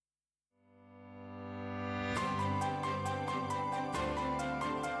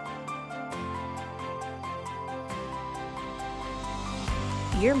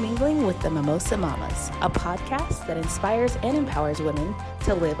you're mingling with the Mimosa Mamas, a podcast that inspires and empowers women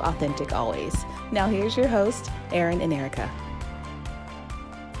to live authentic always. Now here's your host, Erin and Erica.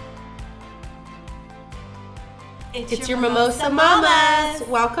 It's your Mimosa Mamas.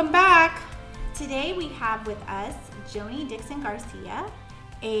 Welcome back. Today we have with us Joni Dixon Garcia,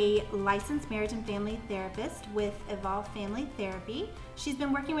 a licensed marriage and family therapist with Evolve Family Therapy. She's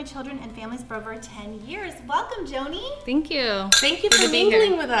been working with children and families for over 10 years. Welcome, Joni. Thank you. Thank you for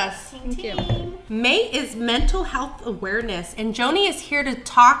mingling with us. Thank you. May is Mental Health Awareness, and Joni is here to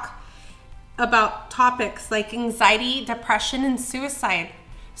talk about topics like anxiety, depression, and suicide.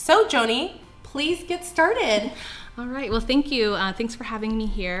 So, Joni, please get started. All right. Well, thank you. Thanks for having me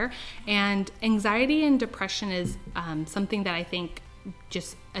here. And anxiety and depression is something that I think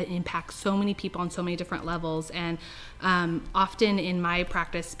just impacts so many people on so many different levels. And often in my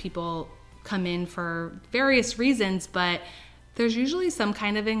practice, people come in for various reasons, but there's usually some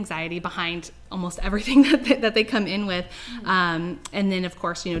kind of anxiety behind almost everything that they come in with. And then, of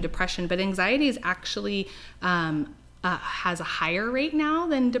course, depression. But anxiety is actually has a higher rate now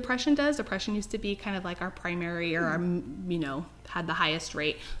than depression does. Depression used to be kind of like our primary or our, had the highest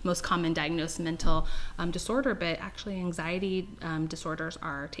rate, most common diagnosed mental disorder, but actually anxiety disorders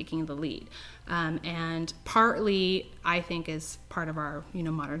are taking the lead. And partly, I think, is part of our,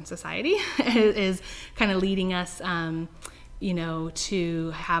 modern society is kind of leading us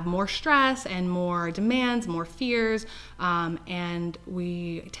to have more stress and more demands, more fears, and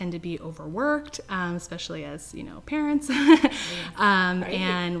we tend to be overworked, especially as, parents.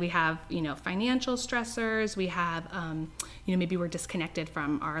 And we have, financial stressors. We have, maybe we're disconnected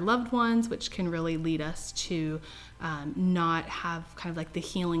from our loved ones, which can really lead us to not have kind of like the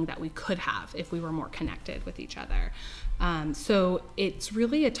healing that we could have if we were more connected with each other. So it's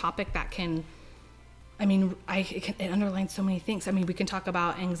really a topic that it underlines so many things. We can talk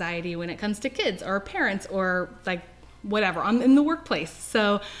about anxiety when it comes to kids or parents or like whatever in the workplace.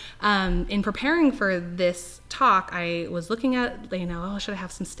 So in preparing for this talk, I was looking at, should I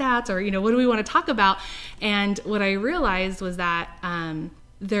have some stats or, what do we want to talk about? And what I realized was that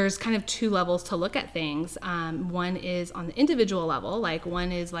there's kind of two levels to look at things. One is on the individual level.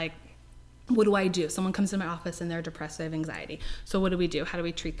 One is what do I do? Someone comes to my office and they're depressed, they have anxiety. So what do we do? How do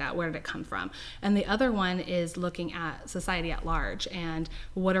we treat that? Where did it come from? And the other one is looking at society at large and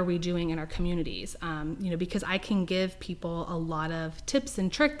what are we doing in our communities? Because I can give people a lot of tips and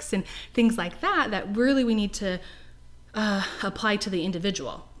tricks and things like that really we need to apply to the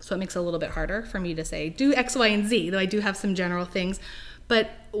individual. So it makes it a little bit harder for me to say, do X, Y, and Z, though I do have some general things.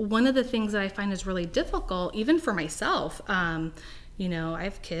 But one of the things that I find is really difficult, even for myself, I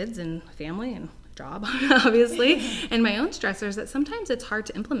have kids and family and job, obviously, and my own stressors, that sometimes it's hard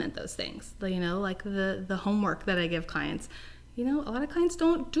to implement those things, like the homework that I give clients. A lot of clients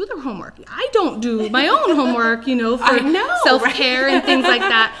don't do their homework. I don't do my own homework, for self-care and things like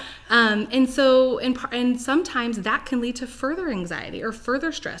that. And so, and sometimes that can lead to further anxiety or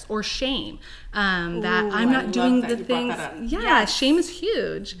further stress or shame, that I'm not doing the things. Yeah, yes. Shame is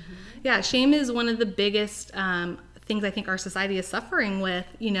huge. Mm-hmm. Yeah, shame is one of the biggest things I think our society is suffering with,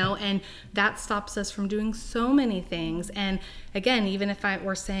 and that stops us from doing so many things. And again, even if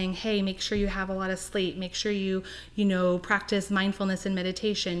we're saying, hey, make sure you have a lot of sleep, make sure you, practice mindfulness and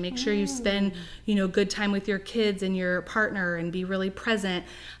meditation, make sure you spend, good time with your kids and your partner and be really present.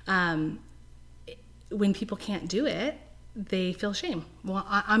 When people can't do it, they feel shame. Well,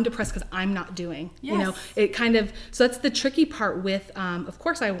 I'm depressed because I'm not doing, it kind of, so that's the tricky part with, of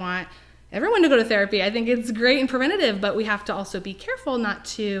course I want everyone to go to therapy. I think it's great and preventative, but we have to also be careful not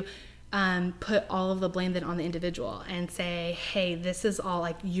to put all of the blame then on the individual and say, hey, this is all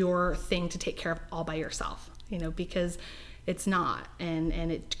like your thing to take care of all by yourself, because it's not. And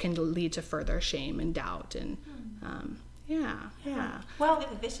it can lead to further shame and doubt. And Well,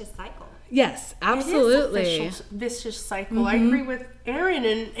 it's a vicious cycle. Yes, absolutely. It is a vicious cycle. Mm-hmm. I agree with Erin,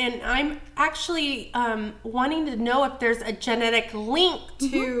 and I'm actually wanting to know if there's a genetic link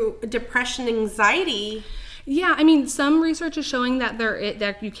to depression, anxiety. Yeah, some research is showing that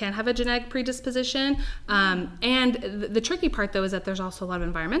that you can have a genetic predisposition, and the tricky part though is that there's also a lot of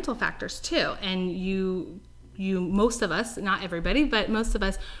environmental factors too, and you most of us, not everybody, but most of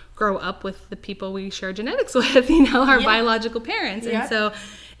us grow up with the people we share genetics with, our biological parents, and so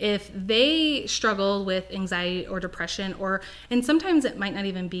if they struggle with anxiety or depression, and sometimes it might not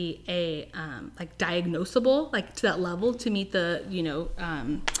even be a like diagnosable, like to that level to meet the,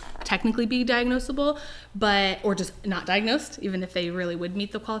 technically be diagnosable, or just not diagnosed, even if they really would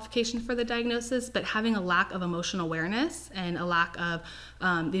meet the qualifications for the diagnosis, but having a lack of emotional awareness and a lack of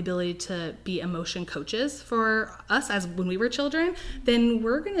the ability to be emotion coaches for us as when we were children, then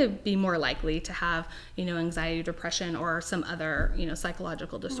we're going to be more likely to have, anxiety, depression, or some other,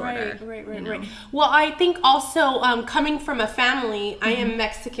 psychological disorder. Right. Well, I think also coming from a family, I am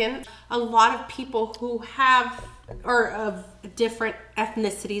Mexican, a lot of people who have, or of different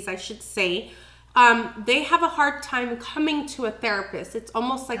ethnicities, I should say, they have a hard time coming to a therapist. It's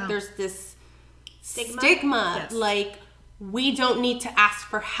almost like there's this stigma yes. like, we don't need to ask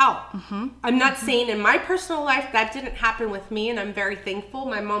for help. I'm not saying in my personal life that didn't happen with me, and I'm very thankful.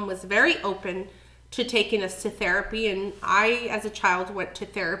 My mom was very open to taking us to therapy, and I, as a child, went to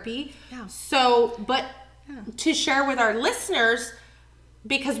therapy. Yeah. So, but to share with our listeners,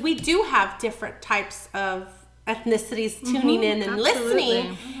 because we do have different types of ethnicities tuning in and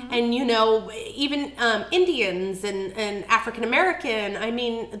listening, and even Indians and African American, I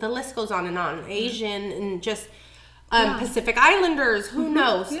mean, the list goes on and on, Asian, and just Pacific Islanders, who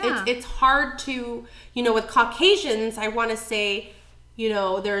knows? It's hard to, with Caucasians, I want to say,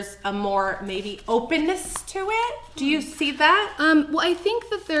 there's a more maybe openness to it. Do you see that? Well, I think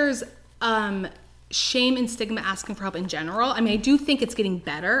that there's shame and stigma asking for help in general. I mean, I do think it's getting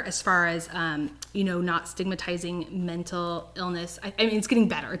better as far as, not stigmatizing mental illness. I mean, it's getting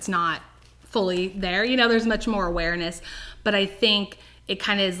better. It's not fully there. There's much more awareness. But I think it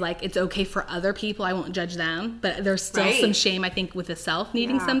kind of is like, it's okay for other people. I won't judge them. But there's still some shame, I think, with the self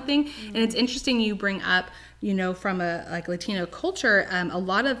needing something. And it's interesting you bring up, from a Latino culture, a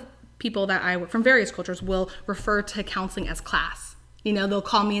lot of people that from various cultures will refer to counseling as class. They'll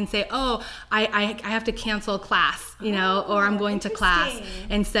call me and say, oh, I have to cancel class, or I'm going to class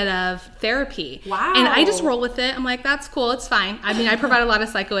instead of therapy. Wow. And I just roll with it. I'm like, that's cool. It's fine. I mean, I provide a lot of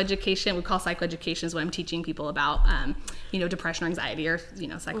psychoeducation. We call psychoeducation is when I'm teaching people about, depression or anxiety or,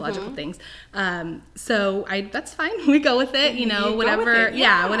 psychological things. So that's fine. We go with it, whatever.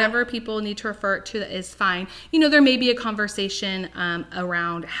 Whatever people need to refer to is fine. There may be a conversation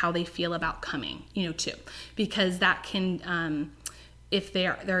around how they feel about coming, too, because that can, if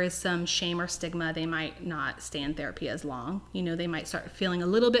there is some shame or stigma, they might not stay in therapy as long. They might start feeling a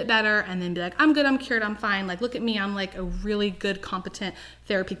little bit better and then be like, I'm good, I'm cured, I'm fine. Like, look at me, I'm like a really good, competent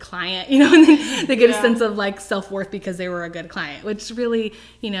therapy client, and then they get a sense of like self-worth because they were a good client, which really,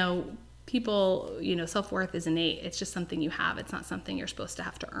 people, self-worth is innate. It's just something you have. It's not something you're supposed to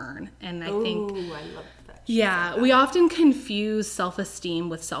have to earn. And I think, I love that. Yeah, we often confuse self-esteem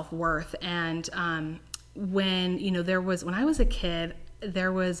with self-worth. And, when I was a kid,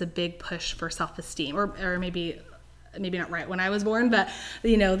 there was a big push for self-esteem, or maybe not right when I was born, but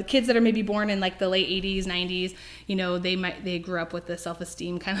the kids that are maybe born in like the late 80s, 90s, they grew up with the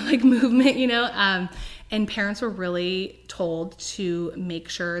self-esteem kind of like movement, and parents were really told to make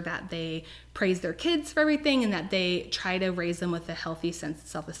sure that they praise their kids for everything and that they try to raise them with a healthy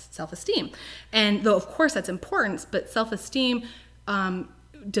sense of self-esteem. And though of course that's important, but self-esteem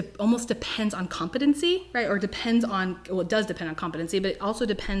almost depends on competency, right? Or depends on, it does depend on competency, but it also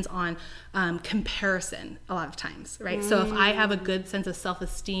depends on comparison a lot of times, right? So if I have a good sense of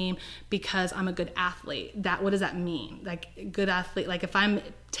self-esteem because I'm a good athlete, what does that mean? Like, good athlete, like if I'm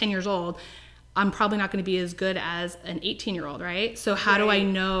 10 years old, I'm probably not going to be as good as an 18-year-old, right? So how do I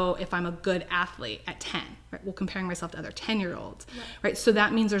know if I'm a good athlete at 10? Right? Well, comparing myself to other 10-year-olds, right? So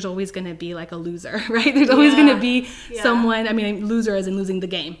that means there's always going to be like a loser, right? There's always going to be someone, I mean, loser as in losing the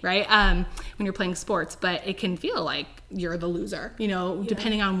game, right? When you're playing sports, but it can feel like you're the loser,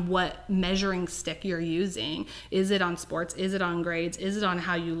 depending on what measuring stick you're using. Is it on sports? Is it on grades? Is it on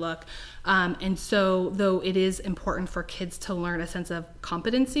how you look? And so though it is important for kids to learn a sense of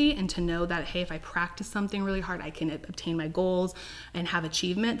competency and to know that, hey, if I practice something really hard, I can obtain my goals and have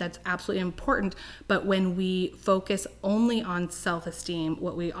achievement. That's absolutely important. But when we focus only on self-esteem,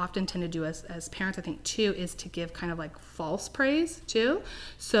 what we often tend to do as parents, I think too, is to give kind of like false praise too.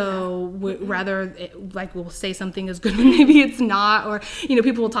 So rather like we'll say something is good when maybe it's not, or,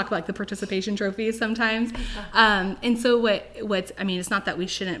 people will talk about like the participation trophies sometimes. And so what's, I mean, it's not that we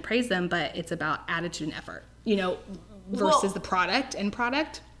shouldn't praise them, but it's about attitude and effort, versus the product.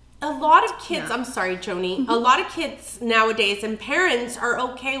 A lot of kids, I'm sorry, Joni, a lot of kids nowadays and parents are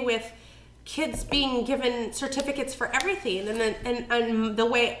okay with kids being given certificates for everything. And the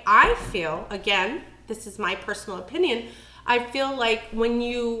way I feel, again, this is my personal opinion, I feel like when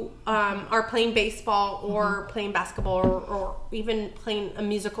you are playing baseball or playing basketball or even playing a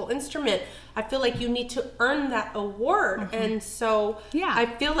musical instrument, I feel like you need to earn that award. And so I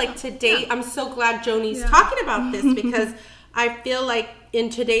feel like today, I'm so glad Joni's talking about this, because I feel like in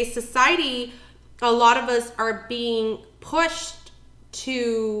today's society, a lot of us are being pushed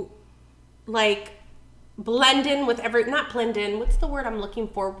to like blend in with not blend in, what's the word I'm looking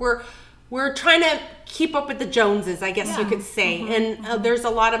for? We're trying to keep up with the Joneses, I guess you could say. And there's a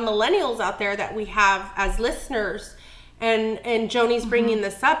lot of millennials out there that we have as listeners. And Joni's bringing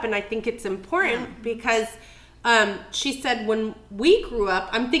this up, and I think it's important because she said when we grew up,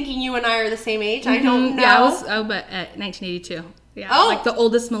 I'm thinking you and I are the same age. I don't know. Yeah, but at 1982. Yeah, like the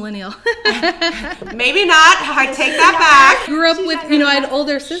oldest millennial. Maybe not. I take that back. Grew up with, I had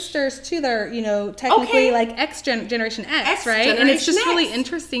older sisters too. They're, technically like Generation X, right? And it's just really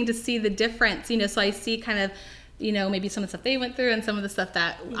interesting to see the difference, So I see kind of, maybe some of the stuff they went through and some of the stuff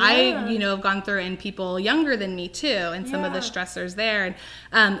that I, have gone through, and people younger than me too, and some of the stressors there.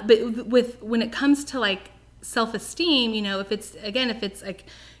 And but when it comes to like self-esteem, if it's like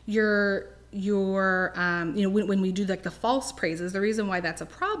when we do like the false praises, the reason why that's a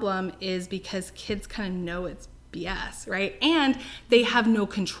problem is because kids kind of know it's BS, right? And they have no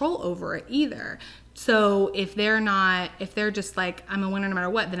control over it either. So if they're just like, I'm a winner no matter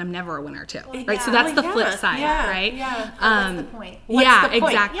what, then I'm never a winner too, right? So that's the flip side, right? Yeah. What's the point?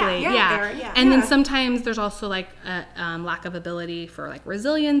 Exactly. Yeah. And then sometimes there's also like a lack of ability for like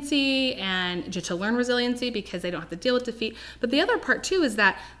resiliency and to learn resiliency because they don't have to deal with defeat. But the other part too is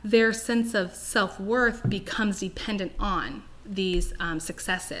that their sense of self-worth becomes dependent on these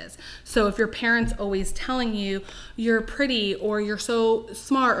successes. So if your parents always telling you you're pretty or you're so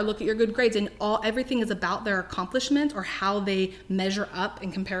smart or look at your good grades and everything is about their accomplishments or how they measure up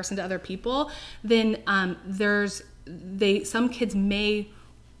in comparison to other people, then some kids may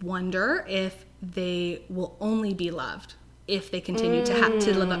wonder if they will only be loved if they continue to have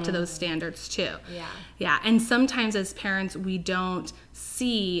to live up to those standards too. Yeah. And sometimes as parents, we don't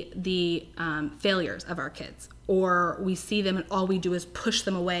see the failures of our kids, or we see them and all we do is push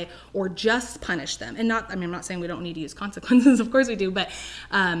them away or just punish them. And I'm not saying we don't need to use consequences, of course we do, but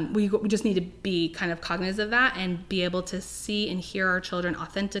we just need to be kind of cognizant of that and be able to see and hear our children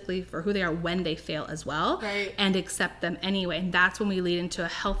authentically for who they are when they fail as well, right, and accept them anyway. And that's when we lead into a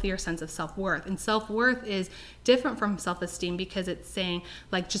healthier sense of self-worth. And self-worth is different from self-esteem because it's saying,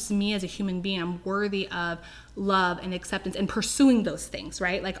 like, just me as a human being, I'm worthy of love and acceptance and pursuing those things,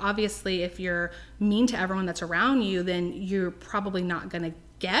 right? Like, obviously, if you're mean to everyone that's around you, then you're probably not going to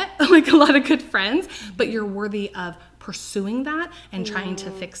get like a lot of good friends, but you're worthy of pursuing that and trying to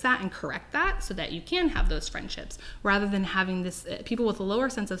fix that and correct that so that you can have those friendships, rather than having this people with a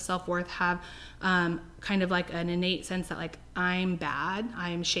lower sense of self-worth have kind of like an innate sense that, like, I'm bad,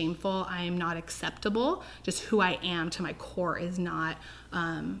 I'm shameful, I am not acceptable, just who I am to my core is not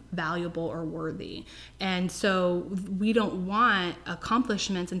valuable or worthy. And so we don't want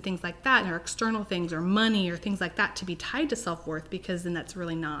accomplishments and things like that, or external things or money or things like that, to be tied to self-worth, because then that's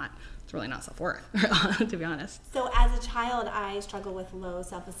really not self-worth, to be honest. So as a child, I struggled with low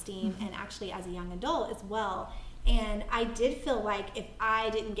self-esteem, and actually as a young adult as well. And I did feel like if I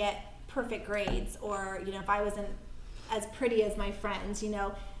didn't get perfect grades, or, if I wasn't as pretty as my friends,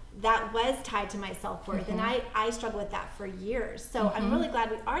 that was tied to my self-worth. And I struggled with that for years. So I'm really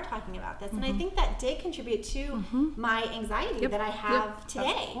glad we are talking about this. And I think that did contribute to my anxiety that I have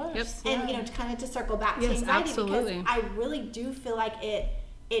today. And, kind of to circle back to anxiety, absolutely, because I really do feel like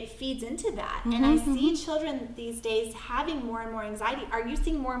it feeds into that. And I see children these days having more and more anxiety. Are you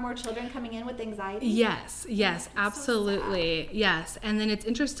seeing more and more children coming in with anxiety? Yes, absolutely. So yes. And then it's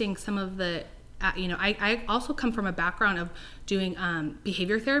interesting, some of the, I also come from a background of doing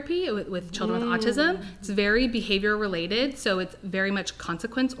behavior therapy with children with autism. It's very behavior related, so it's very much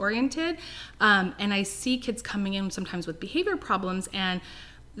consequence oriented. And I see kids coming in sometimes with behavior problems, and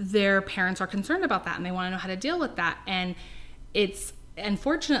their parents are concerned about that, and they want to know how to deal with that. And it's,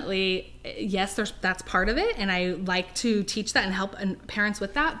 unfortunately, yes, that's part of it, and I like to teach that and help parents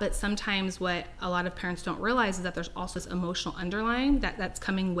with that. But sometimes what a lot of parents don't realize is that there's also this emotional underlying that's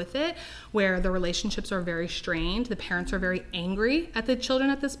coming with it, where the relationships are very strained. The parents are very angry at the children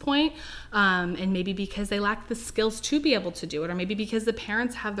at this point, and maybe because they lack the skills to be able to do it, or maybe because the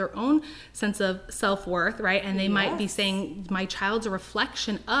parents have their own sense of self-worth, right? And they might be saying, my child's a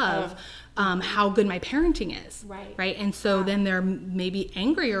reflection of how good my parenting is, right? And so then they're maybe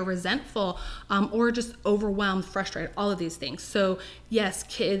angry or resentful, or just overwhelmed, frustrated, all of these things. So yes,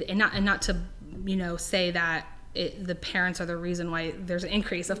 and not to say that the parents are the reason why there's an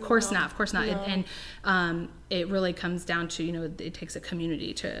increase. Of course not. And it really comes down to, you know, it takes a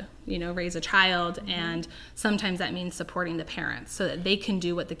community to, you know, raise a child. And sometimes that means supporting the parents so that they can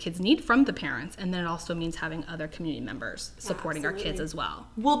do what the kids need from the parents. And then it also means having other community members supporting our kids as well.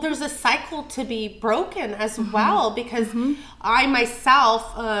 Well, there's a cycle to be broken as well, because I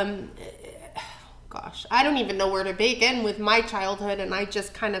myself, gosh, I don't even know where to begin with my childhood. And I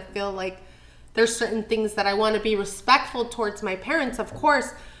just kind of feel like there's certain things that I want to be respectful towards my parents, of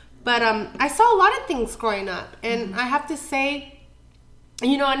course. But I saw a lot of things growing up. And I have to say,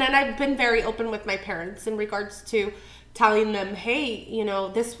 you know, and I've been very open with my parents in regards to telling them, hey, you know,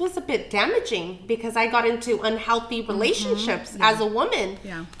 this was a bit damaging because I got into unhealthy relationships as a woman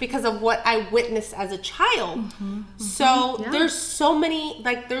because of what I witnessed as a child. So there's so many,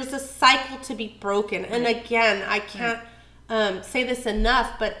 like, there's a cycle to be broken. And again, I can't say this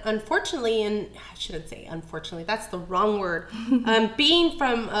enough, but unfortunately, and I shouldn't say unfortunately, that's the wrong word. Being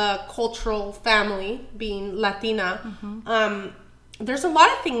from a cultural family, being Latina, there's a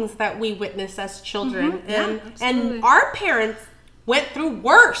lot of things that we witness as children, and our parents went through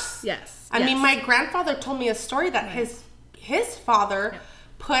worse. I mean, my grandfather told me a story that his father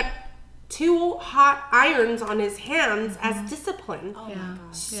put 2 hot irons on his hands as discipline.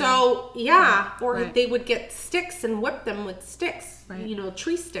 So or they would get sticks and whip them with sticks, you know,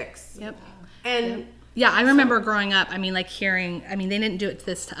 tree sticks. And I remember growing up, I mean, like hearing, I mean, they didn't do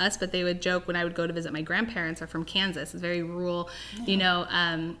this to us, but they would joke when I would go to visit my grandparents are from Kansas. It's very rural, you know,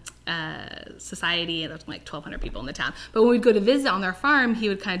 society, and there's like 1,200 people in the town. But when we'd go to visit on their farm, he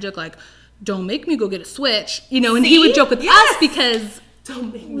would kind of joke like, don't make me go get a switch, you know, and he would joke with us because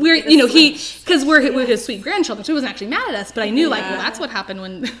we're, you know, because we're his sweet grandchildren, so he wasn't actually mad at us, but I knew like, well, that's what happened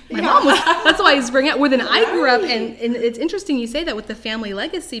when my mom was, that's why he's bringing up, where then I grew up, and it's interesting you say that with the family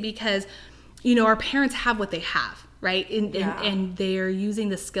legacy, because, you know, our parents have what they have, right? And they're using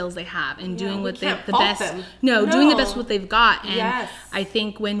the skills they have and doing what doing the best what they've got. And I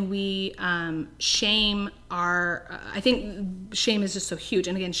think when we shame I think shame is just so huge.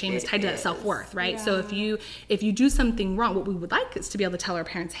 And again, shame is tied to that self-worth, right? So if you do something wrong, what we would like is to be able to tell our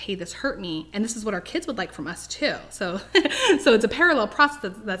parents, hey, this hurt me. And this is what our kids would like from us too. So it's a parallel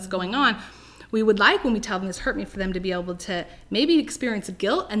process that's going on. We would like, when we tell them this hurt me, for them to be able to maybe experience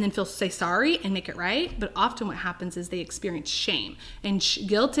guilt and then say sorry and make it right. But often what happens is they experience shame. And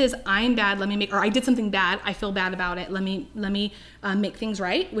guilt is, I'm bad, or I did something bad, I feel bad about it, let me make things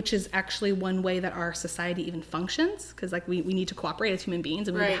right, which is actually one way that our society even functions. Because like we need to cooperate as human beings,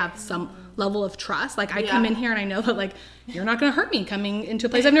 and we need to have some level of trust. Like I come in here and I know that like, you're not going to hurt me coming into a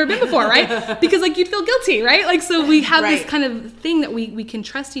place I've never been before, right? Because like you'd feel guilty, right? Like, so we have this kind of thing that we can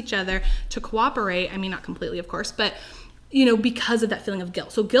trust each other to cooperate. I mean, not completely, of course, but you know, because of that feeling of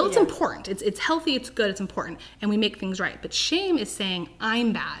guilt. So guilt's important. It's healthy, it's good, it's important, and we make things right. But shame is saying,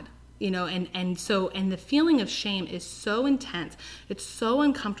 I'm bad. You know, and the feeling of shame is so intense. It's so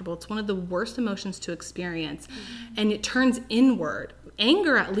uncomfortable. It's one of the worst emotions to experience. And it turns inward.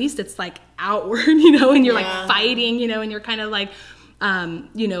 Anger, at least it's like outward, you know, and you're like fighting, you know, and you're kind of like,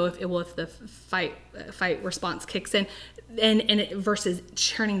 you know, if the fight response kicks in, and it versus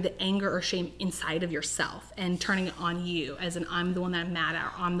turning the anger or shame inside of yourself and turning it on you as an, I'm the one that I'm mad at,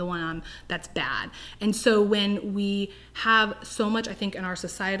 or I'm the one that's bad. And so when we have so much, I think, in our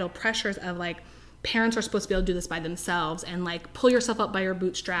societal pressures of like, parents are supposed to be able to do this by themselves and like pull yourself up by your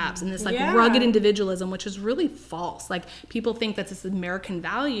bootstraps, and this like rugged individualism, which is really false. Like people think that's this American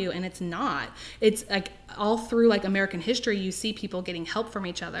value, and it's not. It's like all through like American history, you see people getting help from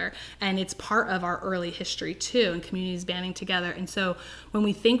each other, and it's part of our early history too, and communities banding together. And so when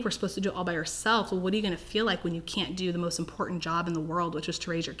we think we're supposed to do it all by ourselves, well, what are you going to feel like when you can't do the most important job in the world, which is to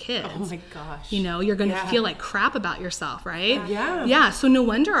raise your kids? Oh my gosh. You know, you're going to feel like crap about yourself, right? Yeah. So no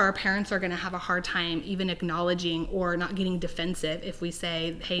wonder our parents are going to have a hard time even acknowledging or not getting defensive if we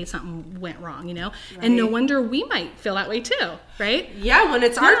say, hey, something went wrong, you know? And no wonder we might feel that way too, right? Yeah, when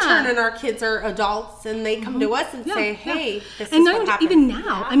it's our turn and our kids are adults and they come to us and say, hey, this is what happened. Even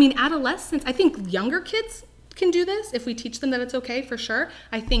now, I mean, adolescents, I think younger kids can do this if we teach them that it's okay, for sure.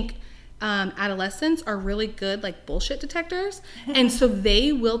 I think adolescents are really good like bullshit detectors, and so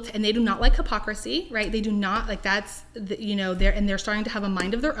they will and they do not like hypocrisy, right? They do not like, that's you know, they're starting to have a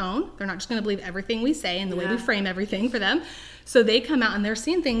mind of their own. They're not just going to believe everything we say and the way we frame everything for them. So they come out and they're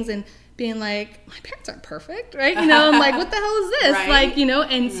seeing things and being like, my parents aren't perfect, right? You know, I'm like, what the hell is this? Like, you know,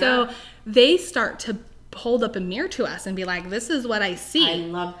 and so they start to hold up a mirror to us and be like, this is what I see. I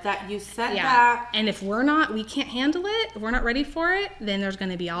love that you said that. And if we can't handle it, if we're not ready for it, then there's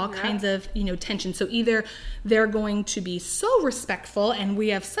going to be all kinds of, tension. So either they're going to be so respectful and we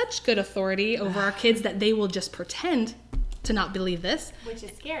have such good authority over our kids that they will just pretend to not believe this. Which is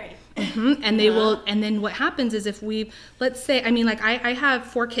scary. Mm-hmm. And they will, and then what happens is if let's say, I have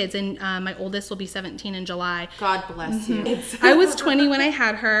 4 kids and my oldest will be 17 in July. God bless you. I was 20 when I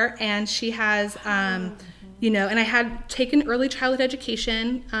had her, and she has, and I had taken early childhood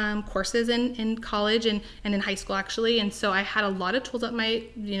education courses in college and in high school actually. And so I had a lot of tools up my,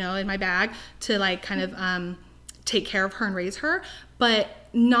 in my bag to like kind of take care of her and raise her, but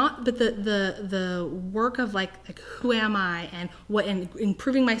the work of like who am I and what, and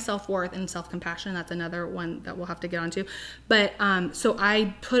improving my self-worth and self-compassion. That's another one that we'll have to get onto. But so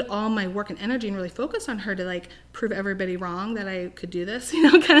I put all my work and energy and really focus on her to like prove everybody wrong that I could do this,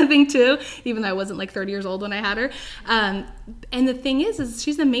 kind of thing too, even though I wasn't like 30 years old when I had her. And the thing is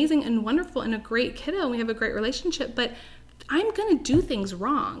she's amazing and wonderful and a great kiddo, and we have a great relationship, but I'm going to do things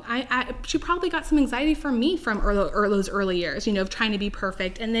wrong. She probably got some anxiety from me from those early years, of trying to be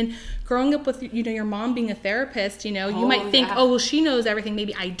perfect. And then growing up with, your mom being a therapist, you might think, oh, well, she knows everything.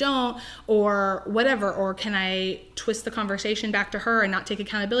 Maybe I don't, or whatever. Or can I twist the conversation back to her and not take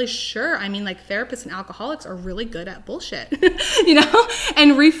accountability? Sure. Like therapists and alcoholics are really good at bullshit,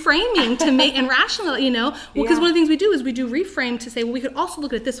 and reframing to make and rational, because one of the things we do is we do reframe to say, well, we could also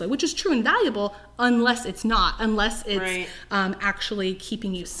look at it this way, which is true and valuable unless it's right. Actually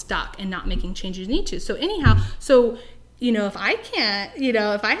keeping you stuck and not making changes you need to. So anyhow, if I can't,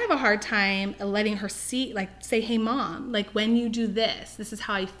 if I have a hard time letting her see, like say, hey mom, like when you do this is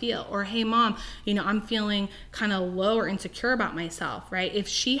how I feel. Or hey mom, I'm feeling kind of low or insecure about myself, right? If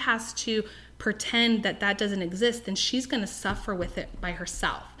she has to pretend that doesn't exist, then she's going to suffer with it by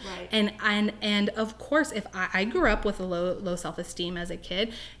herself. Right. And of course, if I grew up with a low self-esteem as a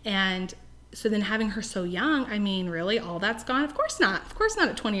kid, and so then having her so young, really, all that's gone? Of course not. Of course not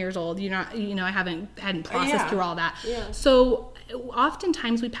at 20 years old. I hadn't processed through all that. Yeah. So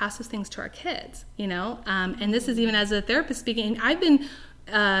oftentimes we pass those things to our kids, and this is even as a therapist speaking. I've been,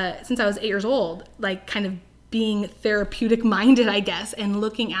 since I was 8 years old, like kind of being therapeutic minded, I guess, and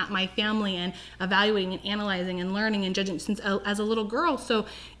looking at my family and evaluating and analyzing and learning and judging since as a little girl. So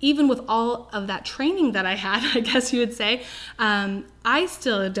even with all of that training that I had, I guess you would say, I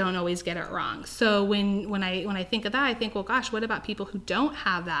still don't always get it wrong. So when I think of that, I think, well, gosh, what about people who don't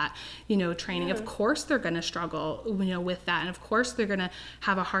have that, training? Yeah. Of course they're going to struggle, with that. And of course they're going to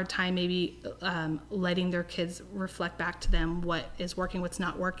have a hard time maybe letting their kids reflect back to them what is working, what's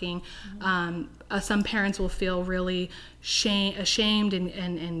not working. Mm-hmm. Some parents will feel really ashamed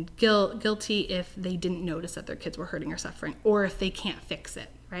and guilty if they didn't notice that their kids were hurting or suffering, or if they can't fix it.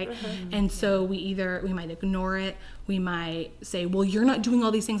 Right. Mm-hmm. And so we might ignore it. We might say, well, you're not doing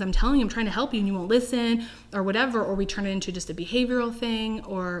all these things I'm telling you, I'm trying to help you, and you won't listen, or whatever. Or we turn it into just a behavioral thing,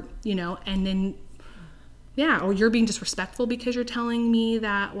 or, and then, or you're being disrespectful because you're telling me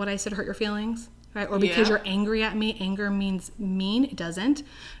that what I said hurt your feelings. Right? Or because you're angry at me. Anger means mean. It doesn't,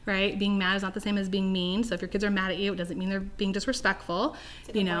 right? Being mad is not the same as being mean. So if your kids are mad at you, it doesn't mean they're being disrespectful,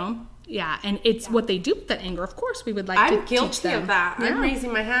 Point. Yeah, and it's what they do with that anger. Of course, we would like to teach them. I'm guilty of that. Yeah. I'm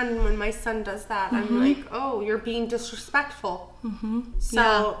raising my hand when my son does that. Mm-hmm. I'm like, oh, you're being disrespectful. Mm-hmm.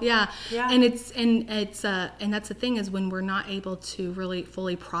 So yeah. And and that's the thing is when we're not able to really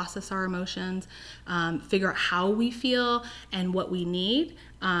fully process our emotions, figure out how we feel and what we need,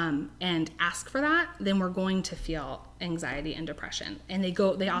 and ask for that, then we're going to feel anxiety and depression, and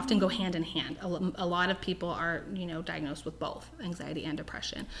they often go hand in hand. A lot of people are diagnosed with both anxiety and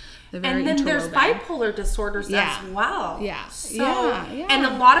depression. They're very and then interwoven. There's bipolar disorders as well. And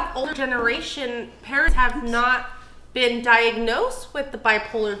a lot of older generation parents have not been diagnosed with the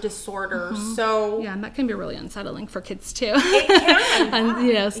bipolar disorder. Mm-hmm. So and that can be really unsettling for kids too. It can.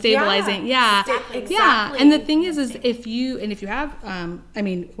 And stabilizing. Exactly. And the thing is if you have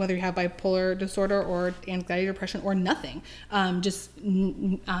whether you have bipolar disorder or anxiety, depression, or nothing,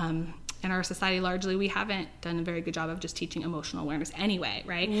 in our society, largely, we haven't done a very good job of just teaching emotional awareness anyway,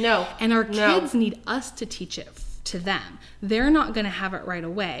 right? No. And our kids need us to teach it to them. They're not going to have it right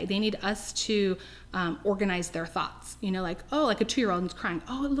away. They need us to organize their thoughts. Like a 2-year-old who's crying.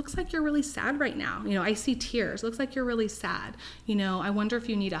 Oh, it looks like you're really sad right now. I see tears. It looks like you're really sad. I wonder if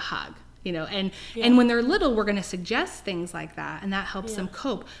you need a hug. And when they're little, we're going to suggest things like that, and that helps them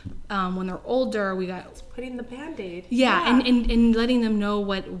cope. When they're older, it's putting the Band-Aid. And letting them know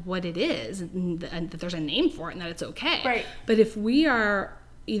what it is, and that there's a name for it, and that it's okay. Right. But if we are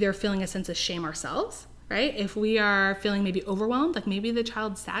either feeling a sense of shame ourselves, right? If we are feeling maybe overwhelmed, like maybe the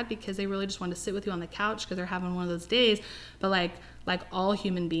child's sad because they really just want to sit with you on the couch because they're having one of those days, but like all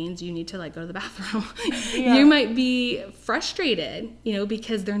human beings, you need to like go to the bathroom. Yeah. You might be frustrated, you know,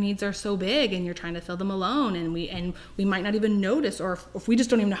 because their needs are so big and you're trying to fill them alone, and we might not even notice, or if we just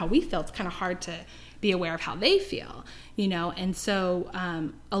don't even know how we feel, it's kind of hard to be aware of how they feel, you know. And so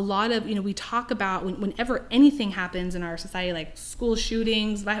a lot of, you know, we talk about whenever anything happens in our society, like school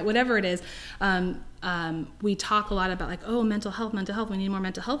shootings, whatever it is, we talk a lot about like, oh, mental health, we need more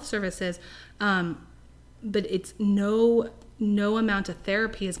mental health services, but it's no amount of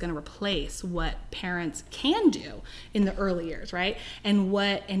therapy is going to replace what parents can do in the early years, right?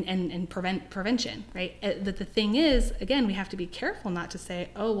 And prevention, right? The thing is, again, we have to be careful not to say,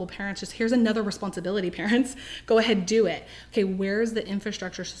 oh, well, parents, just here's another responsibility, parents, go ahead, do it. Okay, where's the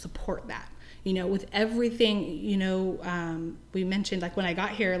infrastructure to support that? You know, with everything, you know, we mentioned, like when I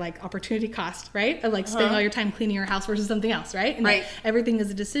got here, like opportunity cost, right? Of like spending all your time cleaning your house versus something else, right? And right. Everything is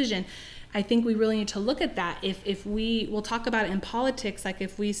a decision. I think we really need to look at that. If we'll talk about it in politics, like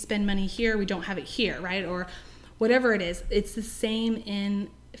if we spend money here, we don't have it here, right? Or whatever it is. It's the same in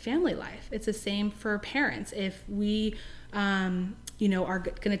family life. It's the same for parents. If we, you know, are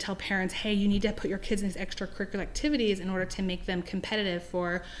going to tell parents, hey, you need to put your kids in these extracurricular activities in order to make them competitive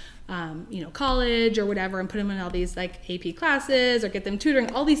for, you know, college or whatever, and put them in all these like AP classes or get them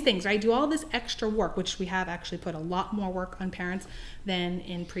tutoring, all these things, right? Do all this extra work, which we have actually put a lot more work on parents than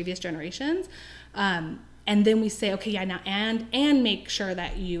in previous generations. And then we say, okay, yeah, now and make sure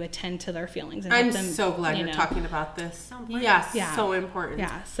that you attend to their feelings. And I'm them, so glad you're talking about this. So important. Yes, yeah. So important.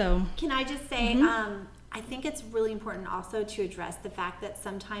 Yeah. So can I just say, I think it's really important also to address the fact that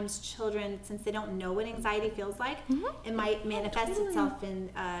sometimes children, since they don't know what anxiety feels like, it might manifest itself in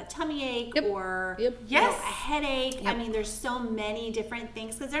a tummy ache or you know, a headache. I mean, there's so many different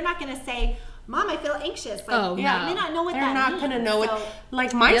things, because they're not going to say, Mom, I feel anxious. Like, they may not know what that means. They're not going to know it.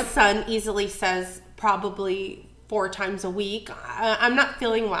 Like my son easily says probably 4 times a week, I'm not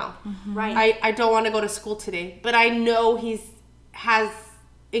feeling well. Right. I don't want to go to school today. But I know has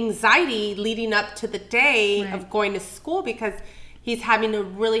anxiety leading up to the day of going to school because he's having a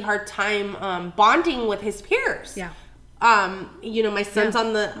really hard time bonding with his peers. Yeah. You know, my son's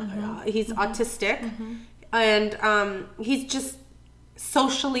on the he's autistic, and he's just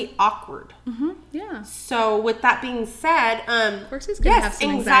socially awkward. Yeah. So with that being said, of course he's gonna have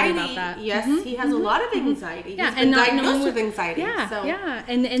some anxiety about that. Yes, he has a lot of anxiety. Yeah, he's been diagnosed with anxiety. Yeah, so. yeah,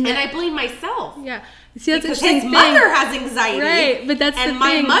 and I blame myself. Yeah. See, that's because his mother has anxiety, right? But that's and the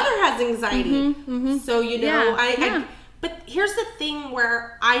my thing. mother has anxiety. So you know, I but here's the thing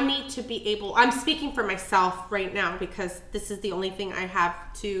where I need to be able. I'm speaking for myself right now because this is the only thing I have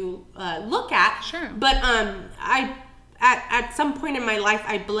to look at. Sure. But at some point in my life,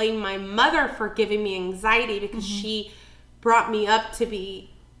 I blame my mother for giving me anxiety because she brought me up to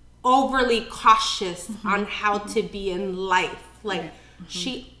be overly cautious on how to be in life. Like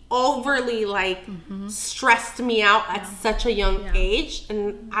she overly stressed me out at such a young age,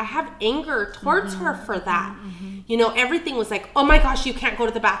 and I have anger towards her for that. You know, everything was like, oh my gosh, you can't go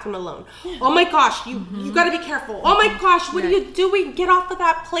to the bathroom alone. Oh my gosh, you got to be careful. Oh my gosh, what are you doing? Get off of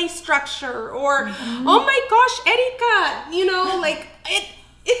that play structure. Or oh my gosh, Erika, you know, like it's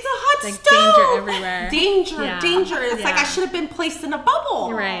a hot like stove. Danger everywhere. Danger. It's like I should have been placed in a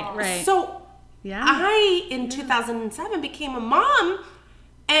bubble. Right. So I, in 2007, became a mom.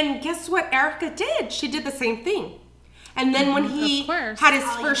 And guess what Erika did? She did the same thing. And then when he had his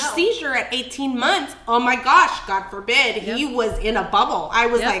first seizure at 18 months, oh my gosh, God forbid, he was in a bubble. I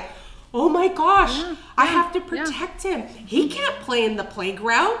was like, oh my gosh, I have to protect him. He can't play in the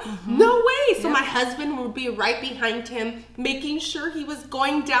playground. No way. So my husband would be right behind him, making sure he was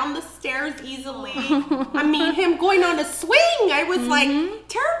going down the stairs easily. I mean, him going on a swing, I was like,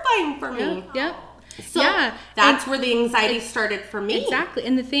 terrifying for me. Yep. So that's where the anxiety started for me. Exactly.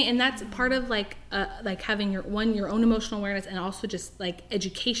 And that's part of like having your own emotional awareness, and also just like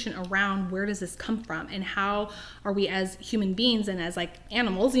education around where does this come from and how are we as human beings and as like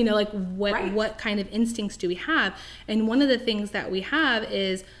animals, you know, like what kind of instincts do we have? And one of the things that we have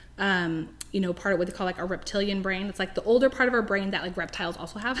is you know, part of what they call like our reptilian brain. It's like the older part of our brain that like reptiles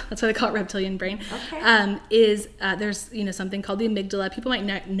also have. That's why they call it reptilian brain. Okay. There's, you know, something called the amygdala. People might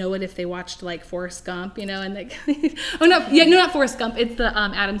not know it if they watched like Forrest Gump, you know, and like, not Forrest Gump. It's the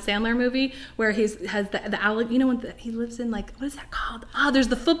Adam Sandler movie where has the you know, when he lives in like, what is that called? There's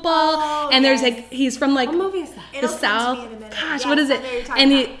the football, and there's like, he's from like what movie is that? The South. Gosh, what is it?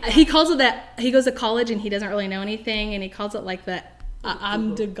 And he calls it that. He goes to college and he doesn't really know anything, and he calls it like the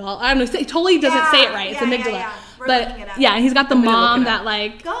amygdala. I don't know. He totally doesn't say it right. It's amygdala. We're but looking it up. and he's got the mom that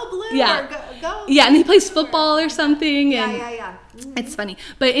like go blue. Yeah. Or go. Yeah, and he plays football or something. And Yeah. it's funny.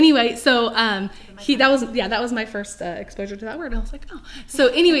 But anyway, so that was my first exposure to that word. I was like, oh. So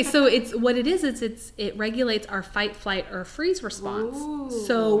anyway, so it's what it is. It regulates our fight, flight, or freeze response. Ooh.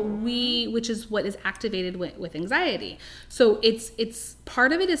 So which is what is activated with anxiety. So it's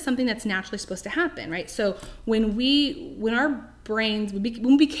part of it is something that's naturally supposed to happen, right? So when our brains, when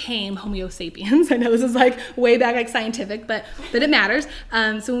we became Homo sapiens, I know this is like way back, like scientific, but it matters.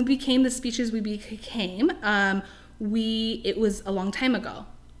 So when we became the species we became, it was a long time ago.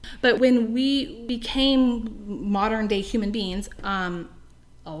 But when we became modern day human beings, a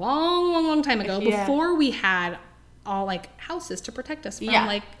long time ago, before we had all like houses to protect us from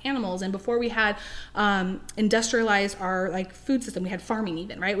like animals, and before we had industrialized our like food system, we had farming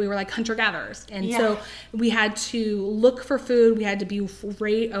even, right? We were like hunter-gatherers, and so we had to look for food. We had to be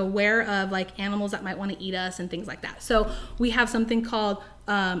aware of like animals that might want to eat us and things like that. So we have something called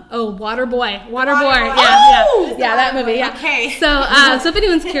Waterboy. Yeah, that movie. Yeah. Okay. So if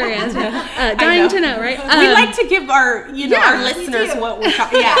anyone's curious, dying to know, right? We like to give our our listeners what we're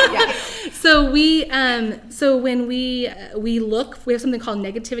talking. Yeah. So when we look, we have something called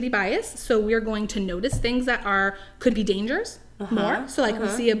negativity bias. So we're going to notice things that could be dangers. More. So like we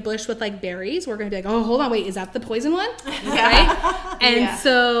see a bush with like berries, we're going to be like, oh, hold on, wait, is that the poison one? Right? And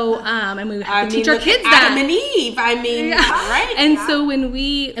so, and we have to teach our kids that. Adam and Eve, right? And so when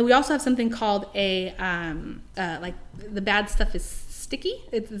we also have something called like the bad stuff is sticky.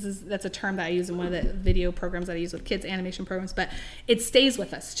 That's a term that I use in one of the video programs that I use with kids, animation programs, but it stays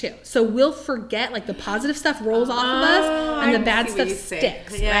with us too. So we'll forget, like the positive stuff rolls off of us and the bad stuff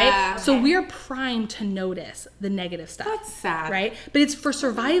sticks, right? So we're primed to notice the negative stuff. That's sad. Right? But it's for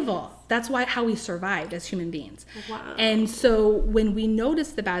survival. That's how we survived as human beings. Wow. And so when we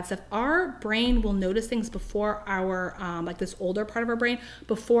notice the bad stuff, our brain will notice things before our, like this older part of our brain,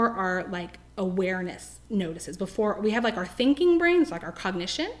 before our like awareness notices. Before we have like our thinking brain, it's like our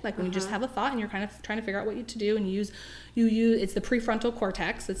cognition, like when you just have a thought and you're kind of trying to figure out what to do, and you use it's the prefrontal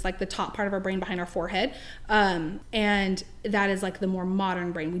cortex. It's like the top part of our brain behind our forehead. And that is like the more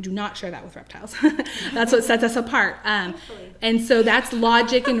modern brain. We do not share that with reptiles. That's what sets us apart. And so that's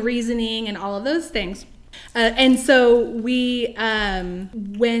logic and reasoning and all of those things. And so we,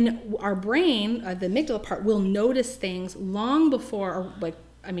 when our brain, the amygdala part, will notice things long before, or like,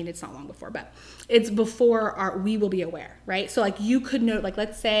 I mean, it's not long before, but it's before we will be aware, right? So like you could know, like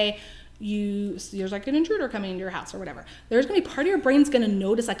let's say there's like an intruder coming into your house or whatever. There's going to be part of your brain's going to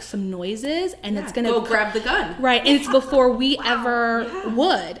notice like some noises, and it's going to go grab the gun. Right. And it's before we ever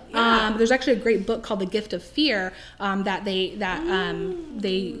would. Yeah. There's actually a great book called The Gift of Fear that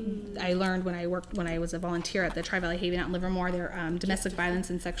I learned when I was a volunteer at the Tri-Valley Haven out in Livermore. They're domestic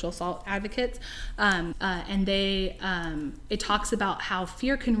violence and sexual assault advocates. And it talks about how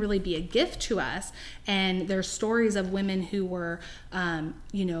fear can really be a gift to us. And there's stories of women who were,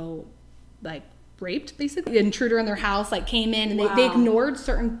 like raped, basically. The intruder in their house like came in, and they ignored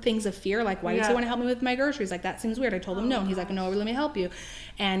certain things of fear, like, why did you want to help me with my groceries? Like, that seems weird. I told him no, and he's like, no, let me help you.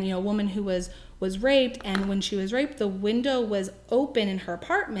 And a woman who was raped, and when she was raped, the window was open in her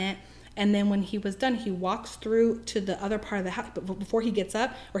apartment, and then when he was done, he walks through to the other part of the house, but before he gets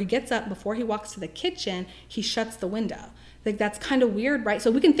up, before he walks to the kitchen, he shuts the window. Like, that's kind of weird, right?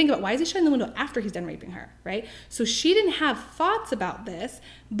 So we can think about, why is he shutting the window after he's done raping her, right? So she didn't have thoughts about this,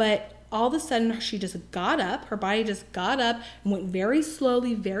 but all of a sudden she just got up, her body just got up and went very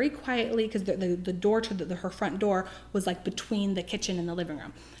slowly, very quietly, because the door to her front door was like between the kitchen and the living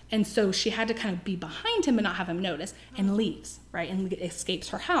room. And so she had to kind of be behind him and not have him notice, and leaves, right? And escapes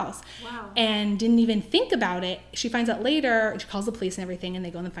her house. Wow. And didn't even think about it. She finds out later, she calls the police and everything, and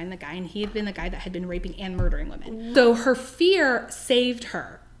they go and find the guy, and he had been the guy that had been raping and murdering women. So her fear saved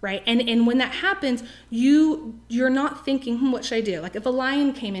her. Right. And when that happens, you're not thinking, what should I do? Like, if a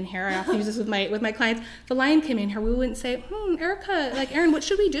lion came in here, I often use this with my clients. If a lion came in here, we wouldn't say, Erica, like, Erin, what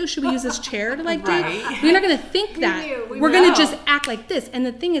should we do? Should we use this chair to like do? We're not going to think that. We're going to just act like this. And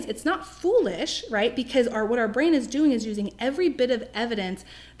the thing is, it's not foolish, right? Because what our brain is doing is using every bit of evidence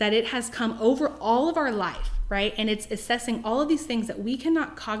that it has come over all of our life. Right? And it's assessing all of these things that we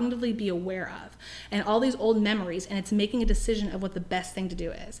cannot cognitively be aware of, and all these old memories, and it's making a decision of what the best thing to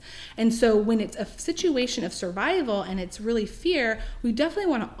do is. And so when it's a situation of survival and it's really fear, we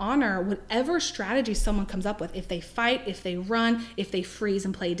definitely want to honor whatever strategy someone comes up with. If they fight, if they run, if they freeze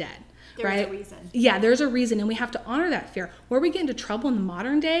and play dead. There's a reason. Yeah, there's a reason, and we have to honor that fear. Where we get into trouble in the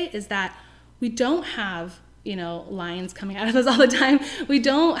modern day is that we don't have lions coming out of us all the time. We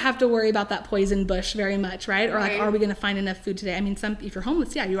don't have to worry about that poison bush very much, right? Or like, are we going to find enough food today? I mean, if you're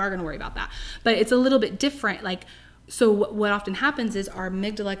homeless, yeah, you are going to worry about that. But it's a little bit different. Like, so what often happens is our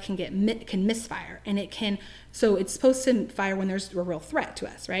amygdala can misfire, and so it's supposed to fire when there's a real threat to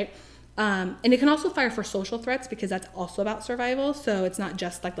us, right? And it can also fire for social threats, because that's also about survival. So it's not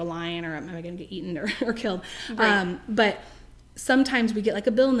just like the lion, or am I going to get eaten or killed? Right. But sometimes we get like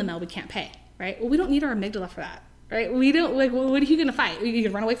a bill in the mail we can't pay, right? Well, we don't need our amygdala for that. Right? We don't, like, what are you going to fight? You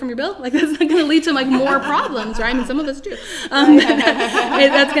can run away from your bill? Like, that's not going to lead to, like, more problems, right? I mean, some of us do.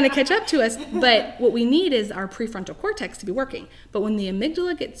 That's going to catch up to us. But what we need is our prefrontal cortex to be working. But when the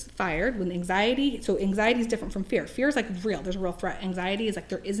amygdala gets fired, when anxiety is different from fear. Fear is, like, real. There's a real threat. Anxiety is, like,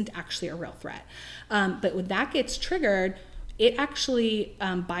 there isn't actually a real threat. But when that gets triggered, it actually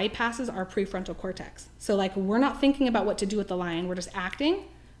bypasses our prefrontal cortex. So, like, we're not thinking about what to do with the lion. We're just acting.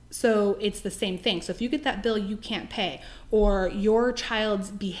 So it's the same thing. So if you get that bill you can't pay, or your child's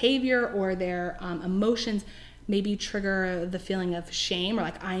behavior or their emotions maybe trigger the feeling of shame, or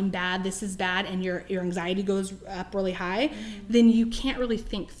like, I'm bad, this is bad, and your anxiety goes up really high, then you can't really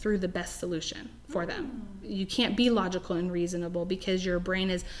think through the best solution for them. You can't be logical and reasonable, because your brain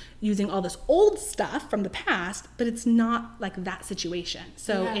is using all this old stuff from the past, but it's not like that situation.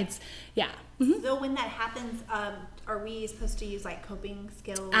 So So when that happens, are we supposed to use like coping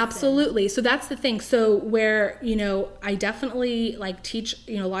skills? Absolutely. So that's the thing. So where, I definitely like teach,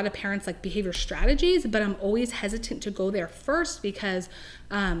 a lot of parents like behavior strategies, but I'm always hesitant to go there first, because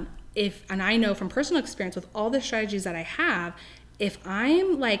and I know from personal experience with all the strategies that I have, if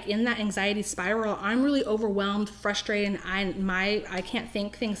I'm like in that anxiety spiral, I'm really overwhelmed, frustrated, and I can't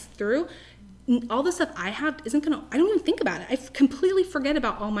think things through, all the stuff I have I don't even think about it. I completely forget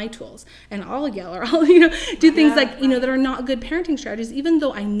about all my tools, and I'll yell, or I'll, do things that are not good parenting strategies, even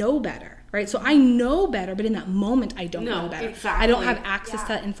though I know better, right? So I know better, but in that moment, I don't know better. Exactly. I don't have access to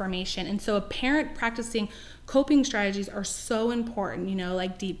that information. And so a parent practicing coping strategies are so important,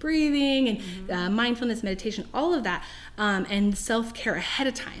 like deep breathing and mindfulness, meditation, all of that, and self-care ahead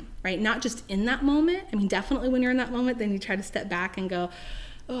of time, right? Not just in that moment. I mean, definitely when you're in that moment, then you try to step back and go,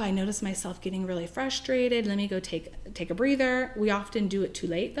 oh, I notice myself getting really frustrated. Let me go take a breather. We often do it too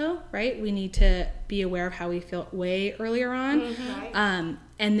late, though, right? We need to be aware of how we feel way earlier on. Mm-hmm.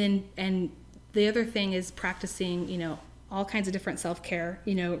 And the other thing is practicing, all kinds of different self-care,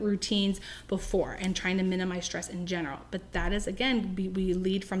 routines before, and trying to minimize stress in general. But that is, again, we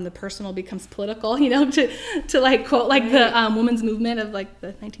lead from the personal becomes political, to like quote like the women's movement of like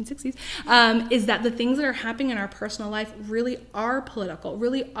the 1960s, is that the things that are happening in our personal life really are political,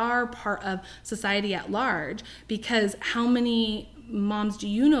 really are part of society at large, because how many moms do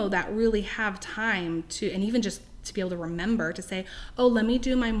you know that really have time to, and even just to be able to remember to say, oh, let me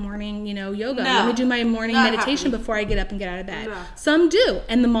do my morning, yoga. Let me do my morning meditation before I get up and get out of bed. Some do.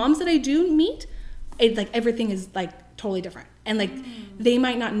 And the moms that I do meet, everything is like totally different. And like, they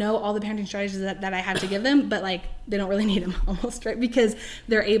might not know all the parenting strategies that I have to give them, but like, they don't really need them almost, right? Because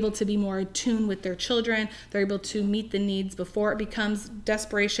they're able to be more attuned with their children. They're able to meet the needs before it becomes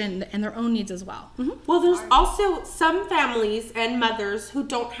desperation, and their own needs as well. Mm-hmm. Well, there's also some families and mothers who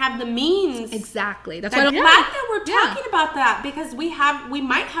don't have the means. Exactly. That's why I'm glad that we're talking about that, because we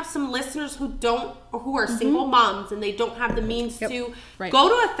might have some listeners who are single moms, and they don't have the means to go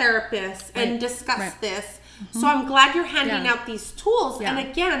to a therapist and discuss this. So I'm glad you're handing out these tools. And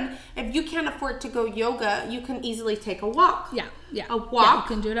again, if you can't afford to go yoga, you can easily take a walk. A walk,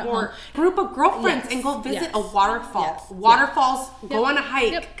 you can do it at or home. Group of girlfriends and go visit a waterfall. Waterfalls, go on a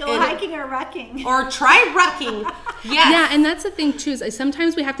hike. Go hiking or rucking. Or try rucking. Yeah, and that's the thing too, is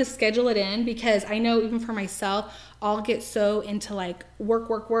sometimes we have to schedule it in, because I know even for myself, I'll get so into like work,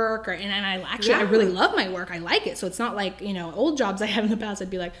 and I really love my work. I like it. So it's not like, old jobs I had in the past,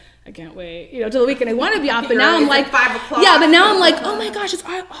 I'd be like, I can't wait, till the weekend. I want to be off, but now I'm like, 5 o'clock. Yeah, but now I'm like, oh my gosh,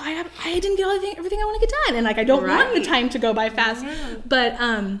 I didn't get everything I want to get done, and like I don't want the time to go by fast. But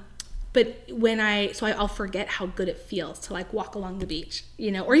I'll forget how good it feels to like walk along the beach,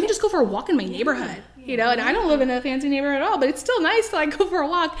 or even just go for a walk in my neighborhood, and I don't live in a fancy neighborhood at all, but it's still nice to like go for a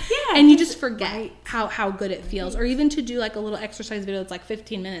walk, and you just forget how good it feels. Or even to do like a little exercise video that's like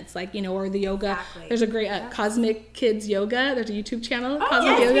 15 minutes, like, or the yoga. There's a great Cosmic Kids Yoga. There's a YouTube channel,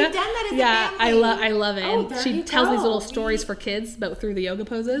 Cosmic Yoga. We've done that as a family. I love it. And she tells these little stories for kids, but through the yoga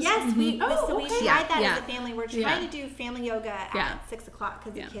poses. Yes, we tried that as a family. We're trying to do family yoga at 6 o'clock,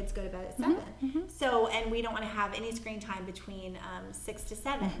 because the kids go to bed at 7. So, and we don't want to have any screen time between 6 to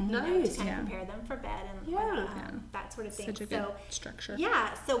 7, to kind of prepare them for bed and that sort of thing. Such a good structure.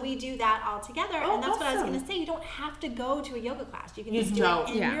 Yeah, so we do that all together, and that's what I was going to say. You don't have to go to a yoga class. You can just do it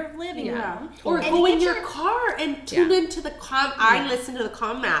in your living room, or go in your car and tune into the Calm. I listen to the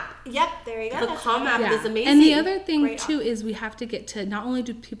Calm app. Yep, there you go. The Calm app is amazing. And the other thing too is we have to get to, not only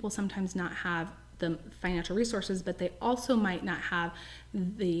do people sometimes not have the financial resources, but they also might not have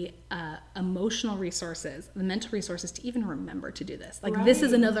the emotional resources, the mental resources to even remember to do this. Like this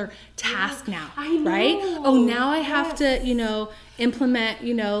is another task now, right? Oh, now I have to, implement,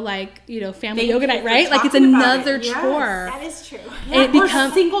 family yoga night, right? Like it's another chore. That is true. Yeah, it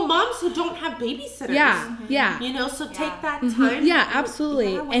becomes single moms who don't have babysitters. Yeah. So take that time. Yeah,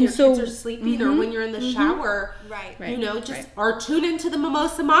 absolutely. When and your so kids are sleeping or when you're in the shower, right. Or tune into the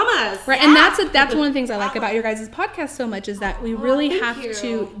Mimosa Mamas. Right, and that's one of the things I like about your guys' podcast so much is that we really have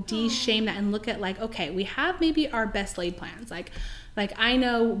to de-shame that and look at like, okay, we have maybe our best laid plans. Like I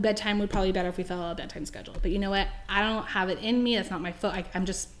know bedtime would probably be better if we followed a bedtime schedule, but you know what? I don't have it in me. That's not my fault. I'm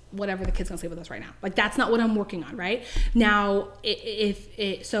just whatever, the kid's gonna sleep with us right now. Like that's not what I'm working on, right? Now,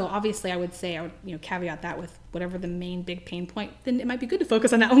 so obviously I would caveat that with whatever the main big pain point, then it might be good to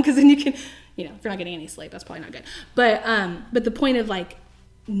focus on that one because then you can, if you're not getting any sleep, that's probably not good. But the point of like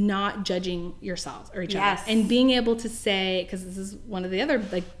not judging yourselves or each other and being able to say, because this is one of the other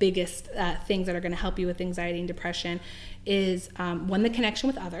like biggest things that are going to help you with anxiety and depression is one, the connection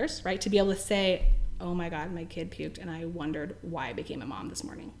with others, right? To be able to say, oh my God, my kid puked and I wondered why I became a mom this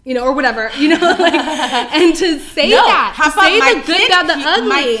morning, or whatever, and to say that, how about say my the good, bad, the ugly.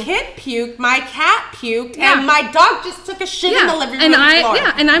 My kid puked, my cat puked, and my dog just took a shit in the living room floor.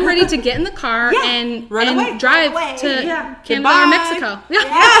 Yeah, and I'm ready to get in the car and drive to Canada or Mexico.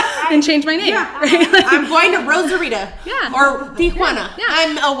 And change my name. Yeah. Right? I'm going to Rosarita. Or Tijuana. Yeah.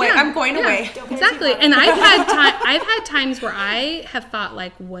 I'm away. I'm going away. Exactly. And I've had times where I have thought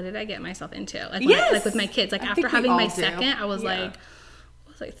like, what did I get myself into? Like with my kids. Like after having my second, I was like,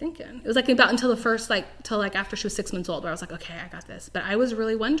 what was I thinking? It was like about until the first till after she was 6 months old, where I was like, okay, I got this. But I was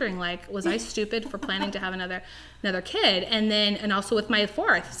really wondering, like, was I stupid for planning to have another kid? And also with my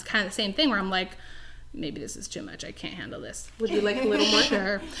fourth, it's kind of the same thing where I'm like, maybe this is too much. I can't handle this. Would you like a little more?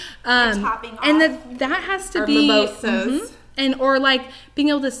 Sure. Topping off. And that has to be mimosas. And or like being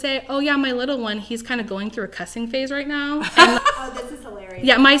able to say, oh yeah, my little one, he's kind of going through a cussing phase right now. And this is hilarious.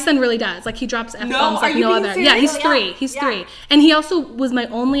 Yeah, my son really does. Like he drops F-bombs like no other. Serious? Yeah, he's three. He's 3. And he also was my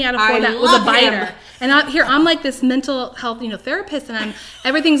only out of 4 that was a biter. Him. And I'm like this mental health, therapist, and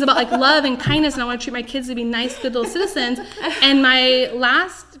everything's about like love and kindness, and I want to treat my kids to be nice, good little citizens. And my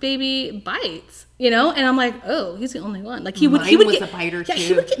last baby bites. And I'm like, oh, he's the only one. Like he would get a biter too. too.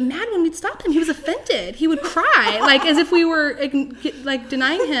 He would get mad when we'd stop him. He was offended. He would cry, like as if we were like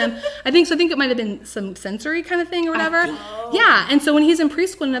denying him. I think it might have been some sensory kind of thing or whatever. Yeah. And so when he's in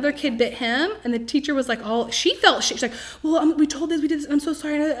preschool, another kid bit him, and the teacher was like, she's like, well, we told this, we did this. I'm so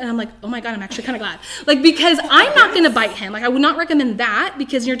sorry. And I'm like, oh my God, I'm actually kind of glad. Like because I'm not going to bite him. Like I would not recommend that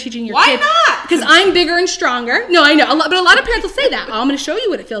because you're teaching your kid. Why not? Because I'm bigger and stronger. No, I know. But a lot of parents will say that. Oh, I'm going to show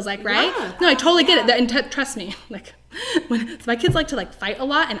you what it feels like, right? Yeah. No, I totally get it. And trust me, like so my kids like to like fight a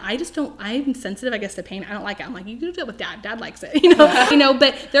lot, and I just don't. I'm sensitive, I guess, to pain. I don't like it. I'm like, you can do it with dad. Dad likes it,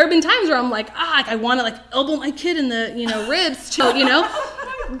 But there have been times where I'm like, I want to like elbow my kid in the ribs too,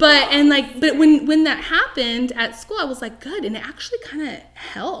 But when that happened at school, I was like, good, and it actually kind of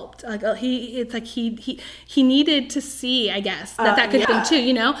helped. Like he needed to see, I guess, that could happen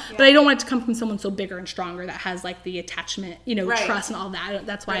too, But I don't want it to come from someone so bigger and stronger that has like the attachment, trust and all that.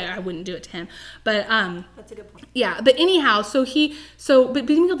 That's why I wouldn't do it to him. But that's a good point. Yeah, but anyhow, but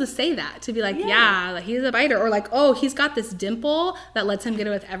being able to say that, to be like, like he's a biter, or like, oh, he's got this dimple that lets him get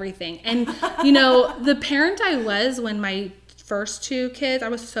away with everything. And the parent I was when my first 2 kids, I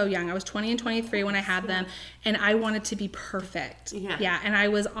was so young. I was 20 and 23 when I had them, and I wanted to be perfect. Yeah, and I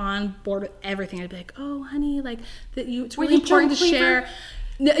was on board with everything. I'd be like, oh, honey, like it's really important to share.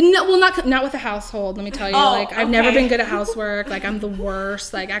 No, well, not with the household. Let me tell you, I've never been good at housework. Like I'm the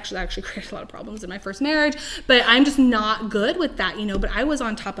worst. Like actually created a lot of problems in my first marriage. But I'm just not good with that, But I was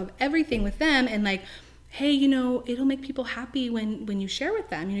on top of everything with them, and like, hey, it'll make people happy when you share with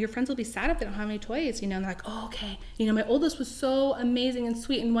them. Your friends will be sad if they don't have any toys, And they're like, oh, okay. My oldest was so amazing and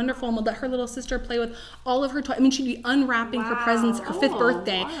sweet and wonderful, and would let her little sister play with all of her toys. I mean, she'd be unwrapping her presents, her 5th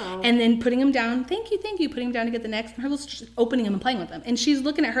birthday, and then putting them down. Thank you, putting them down to get the next. And her little sister opening them and playing with them. And she's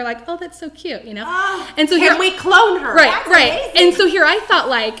looking at her like, oh, that's so cute, And so can we clone her? Right. Amazing. And so here I thought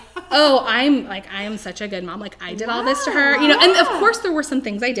like, oh, I am such a good mom. Like I did all this to her, And of course there were some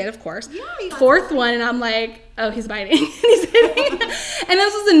things I did, of course. Yeah, 4th one, and I'm like, oh, he's biting. And he's hitting. And I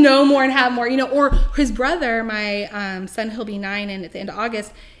was supposed to know more and have more, Or his brother, my son, he'll be 9 and at the end of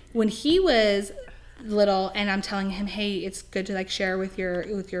August, when he was little and I'm telling him, hey, it's good to like share with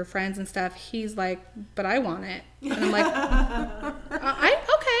your friends and stuff, he's like, but I want it. And I'm like,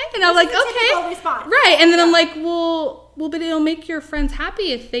 okay. And I'm like, okay. Response. Right. And then I'm like, well, but it'll make your friends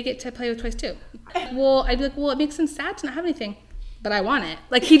happy if they get to play with toys too. Well, I'd be like, well, it makes them sad to not have anything. but I want it.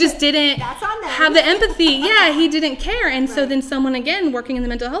 Like, he just didn't That's on them. have the empathy. Yeah, he didn't care. And so then someone, again, working in the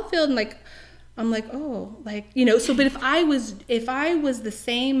mental health field, and like, I'm like, oh, like, you know, so, but if I was the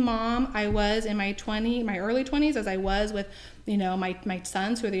same mom I was in my early 20s as I was with, you know, my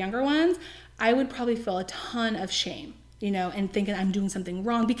sons who are the younger ones, I would probably feel a ton of shame, you know, and thinking I'm doing something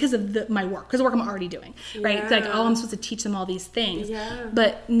wrong because of my work, because of the work I'm already doing, right? Yeah. Like, oh, I'm supposed to teach them all these things. Yeah.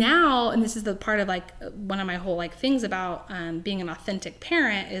 But now, and this is the part of like one of my whole like things about being an authentic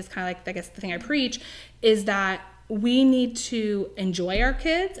parent is kind of like, I guess the thing I preach is that we need to enjoy our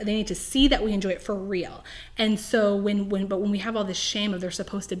kids, and they need to see that we enjoy it for real. And so when we have all this shame of they're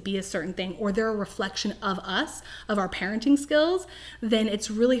supposed to be a certain thing, or they're a reflection of us, of our parenting skills, then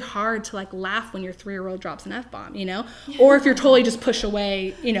it's really hard to like laugh when your 3-year-old drops an F-bomb, you know? Or if you're totally just push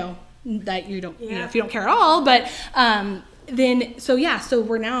away, you know, that you don't, you know, if you don't care at all, but, then, so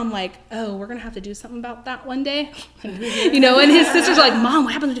we're now, I'm like, oh, we're going to have to do something about that one day, you know, and his sisters are like, Mom,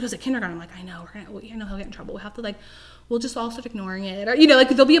 what happens when he goes to kindergarten? I'm like, I know, you know, he'll get in trouble. We have to like, we'll just all start ignoring it, or, you know, like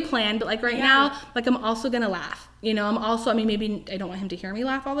there'll be a plan, but like right now, like I'm also going to laugh, you know, I mean, maybe I don't want him to hear me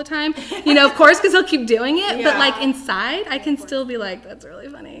laugh all the time, you know, of course, because he'll keep doing it, but like inside, I can still be like, that's really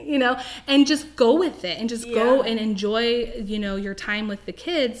funny, you know, and just go with it and just go and enjoy, you know, your time with the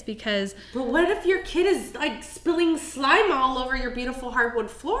kids, because. But what if your kid is like spilling slime all over your beautiful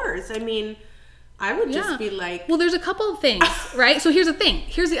hardwood floors? I mean, I would just be like, well, there's a couple of things, right? So here's the thing.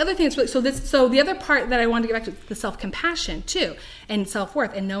 Here's the other thing. So the other part that I wanted to get back to, the self-compassion too, and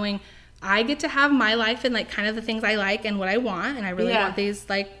self-worth, and knowing I get to have my life and like kind of the things I like and what I want, and I really want these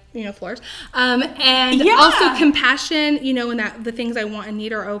like, you know, floors, and also compassion, you know, and that the things I want and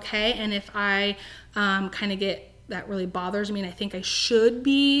need are okay. And if I kind of get that really bothers me, and I think I should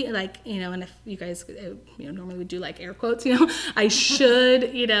be like, you know, and if you guys, you know, normally we do like air quotes, you know, I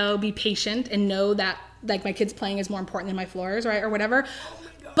should, you know, be patient and know that like my kids playing is more important than my floors, right, or whatever.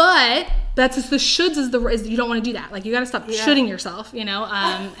 But that's just the shoulds is you don't want to do that. Like, you got to stop shoulding yourself, you know,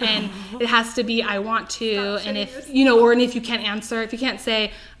 and it has to be, I want to, and if, you know, or and if you can't answer, if you can't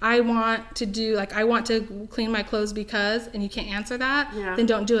say, I want to clean my clothes because, and you can't answer that, then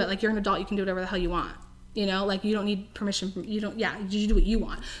don't do it. Like, you're an adult, you can do whatever the hell you want. You know, like, you don't need permission from, you do what you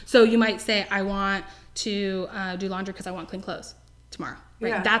want. So you might say, I want to do laundry because I want clean clothes tomorrow. Right?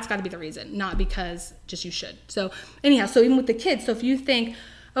 Yeah. That's got to be the reason, not because just you should. So anyhow, so even with the kids, so if you think,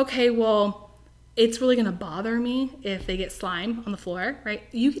 okay, well, it's really going to bother me if they get slime on the floor, right?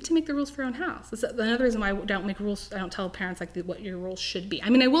 You get to make the rules for your own house. That's another reason why I don't make rules. I don't tell parents like what your rules should be. I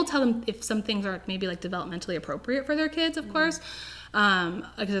mean, I will tell them if some things are maybe like developmentally appropriate for their kids, of course.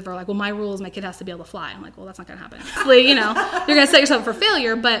 Because if they're like, well, my rule is my kid has to be able to fly. I'm like, well, that's not going to happen. Like, you know, you're going to set yourself up for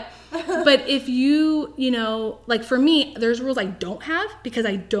failure. But if you know, like for me, there's rules I don't have because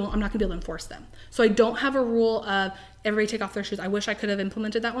I'm not going to be able to enforce them. So I don't have a rule of everybody take off their shoes. I wish I could have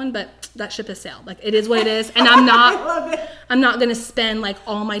implemented that one, but that ship has sailed. Like, it is what it is. And I'm not going to spend like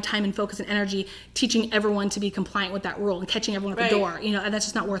all my time and focus and energy teaching everyone to be compliant with that rule and catching everyone at the door. You know, and that's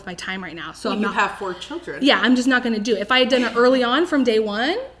just not worth my time right now. So well, you have 4 children. Yeah, I'm just not going to do it. If I had done it early on from day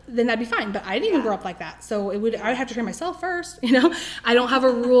one, then that'd be fine. But I didn't even grow up like that. So I would have to train myself first, you know? I don't have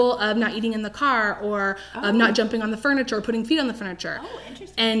a rule of not eating in the car or of not jumping on the furniture or putting feet on the furniture. Oh,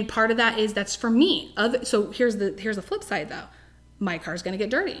 interesting. And part of that is that's for me. So here's the flip side though. My car's going to get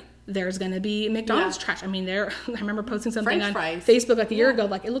dirty. There's going to be McDonald's trash. I mean, I remember posting something on Facebook like a year ago,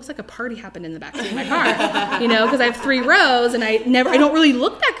 like, it looks like a party happened in the backseat of my car, you know, because I have 3 rows and I don't really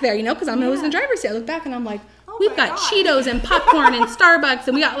look back there, you know, because I'm always in the driver's seat. I look back and I'm like, we've got Cheetos and popcorn and Starbucks,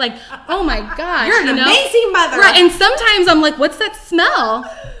 and we got like, oh my gosh, you're an amazing mother. Right, and sometimes I'm like, what's that smell?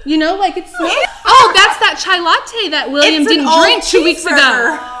 You know, like it smells. Oh, that's that chai latte that William didn't drink 2 weeks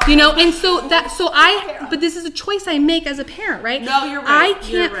ago. You know, and but this is a choice I make as a parent, right? No, you're right. I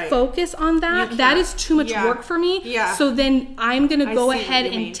can't focus on that. That is too much work for me. Yeah. So then I'm going to go ahead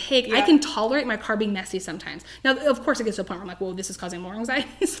and I can tolerate my car being messy sometimes. Now, of course, it gets to a point where I'm like, well, this is causing more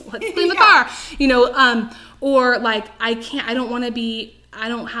anxiety, so let's clean the car. You know, or like, I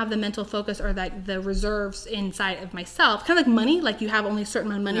don't have the mental focus or like the reserves inside of myself. Kind of like money, like you have only a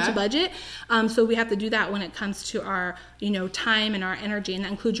certain amount of money to budget. So we have to do that when it comes to our, you know, time and our energy, and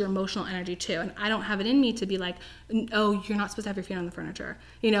that includes your emotional energy too. And I don't have it in me to be like, oh, you're not supposed to have your feet on the furniture.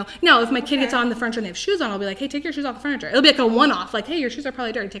 You know, no, if my kid gets on the furniture and they have shoes on, I'll be like, hey, take your shoes off the furniture. It'll be like a one-off, like, hey, your shoes are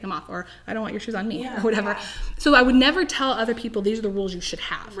probably dirty, take them off. Or I don't want your shoes on me or whatever. Yeah. So I would never tell other people these are the rules you should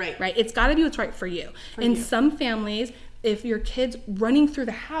have. Right? It's got to be what's right for you. Some families, if your kid's running through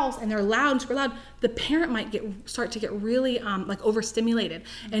the house and they're loud, super loud, the parent might start to get really like overstimulated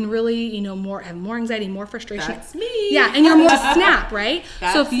and really, have more anxiety, more frustration. That's me. Yeah, and you're more snap, right?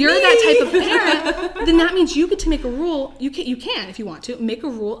 So if you're me. that type of parent, then that means you get to make a rule. You can, if you want to, make a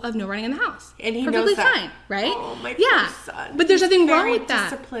rule of no running in the house. And he perfectly knows that. fine, right? Oh, my poor son. But there's nothing wrong Very with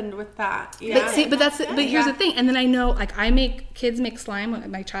that. disciplined with that. Yeah. But here's the thing. And then I know, like, kids make slime.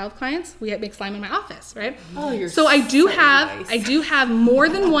 My child clients, we make slime in my office, right? Oh, you're so I do nice. have more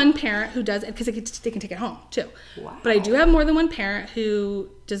than one parent who does it, because they can take it home too. Wow. But I do have more than one parent who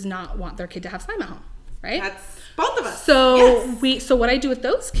does not want their kid to have slime at home, right? That's both of us. So so what I do with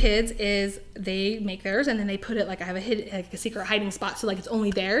those kids is they make theirs, and then they put it, like, I have a secret hiding spot, so like it's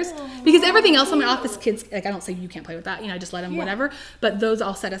only theirs, because everything else on my office kids, like, I don't say you can't play with that, I just let them whatever, but those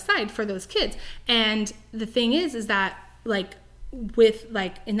all set aside for those kids. And the thing is that, like, with,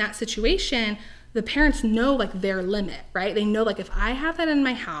 like, in that situation, the parents know, like, their limit, right? They know, like, if I have that in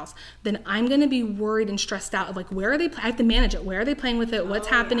my house, then I'm going to be worried and stressed out of, like, where are they, I have to manage it. Where are they playing with it? What's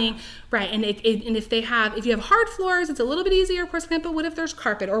happening? Yeah. Right. And and if you have hard floors, it's a little bit easier, of course, but what if there's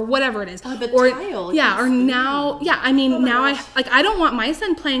carpet or whatever it is? Oh, the tile. Yeah. Or now, now I don't want my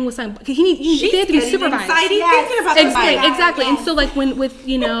son playing with some, they have to be supervised. Anxiety thinking about exactly. And so, like,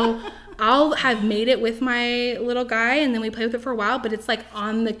 I'll have made it with my little guy, and then we play with it for a while, but it's, like,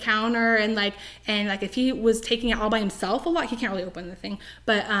 on the counter, and if he was taking it all by himself a lot, he can't really open the thing,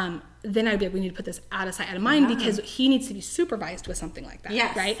 but then I'd be like, we need to put this out of sight, out of mind, because he needs to be supervised with something like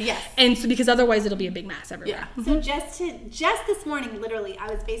that, right? Yes. And so, because otherwise it'll be a big mess everywhere. Yeah. So just this morning, literally, I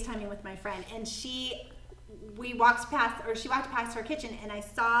was FaceTiming with my friend, and she walked past her kitchen, and I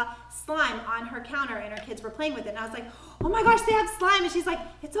saw slime on her counter, and her kids were playing with it, and I was like, oh my gosh, they have slime. And she's like,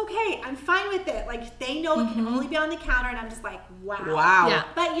 it's okay, I'm fine with it. Like, they know it can only be on the counter, and I'm just like, wow. Yeah.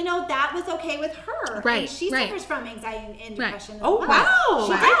 But that was okay with her. Right. And she suffers from anxiety and depression. Oh, wow.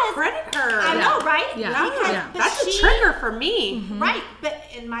 She I credit her. I know, right? Yeah. That's a trigger for me. Right. But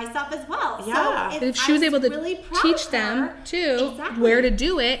in myself as well. Yeah. So but if she was able to really teach them too where to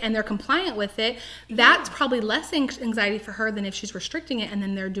do it, and they're compliant with it, that's probably less anxiety for her than if she's restricting it and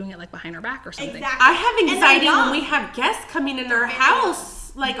then they're doing it, like, behind her back or something. Exactly. I have anxiety when we have guests coming in our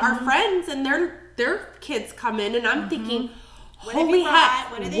house, like our friends, and their kids come in, and I'm thinking, holy heck,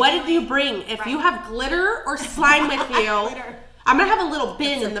 what did you bring? If you have glitter or slime with you, I'm gonna have a little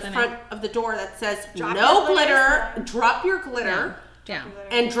bin in the front of the door that says no glitter, drop your glitter. Yeah.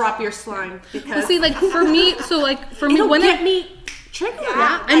 And drop your slime, because for me, when get me triggered.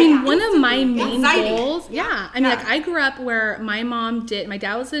 Yeah. I mean, one of my main goals. Yeah. I mean, like, I grew up where my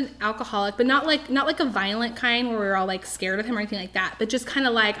dad was an alcoholic, but not like a violent kind where we were all, like, scared of him or anything like that, but just kind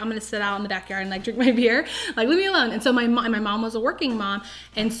of like, I'm going to sit out in the backyard and, like, drink my beer, like, leave me alone. And so my mom was a working mom.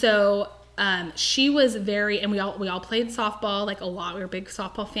 And so, she was and we all played softball, like, a lot. We were a big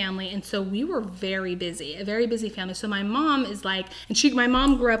softball family, and so we were a very busy family. So my mom is like, my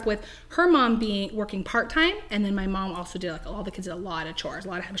mom grew up with her mom working part-time, and then my mom also did, like, all the kids did a lot of chores,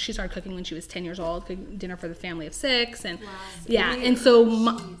 she started cooking when she was 10 years old, cooking dinner for the family of 6, and and so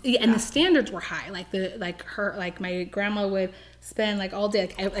and the standards were high, like my grandma would spend, like, all day,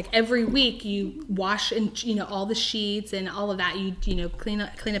 like every week you wash and all the sheets and all of that, you clean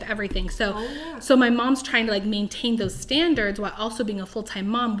up everything. So my mom's trying to, like, maintain those standards while also being a full-time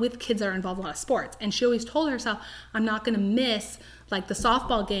mom with kids that are involved in a lot of sports. And she always told herself, I'm not going to miss, like, the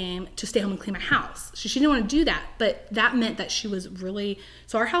softball game to stay home and clean my house. So she didn't want to do that, but that meant that she was really,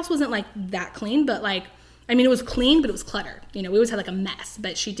 so our house wasn't, like, that clean, but, like, I mean, it was clean, but it was cluttered. We always had, like, a mess,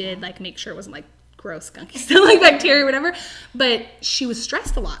 but she did, like, make sure it wasn't, like, gross, skunky stuff, like bacteria or whatever. But she was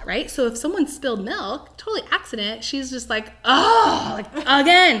stressed a lot, right? So if someone spilled milk, totally accident, she's just like, oh, like,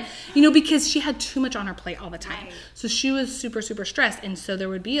 again, because she had too much on her plate all the time. Right. So she was super, super stressed. And so there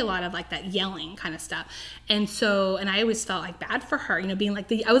would be a lot of, like, that yelling kind of stuff. And I always felt, like, bad for her, being like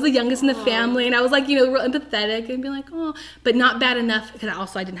I was the youngest in the family, and I was, like, real empathetic and being like, oh, but not bad enough,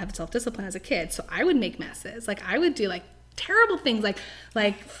 because I didn't have the self-discipline as a kid. So I would make messes. Like, I would do, like, terrible things,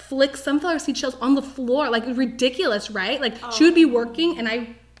 like flick sunflower seed shells on the floor, like, ridiculous, right? Like, she would be working, and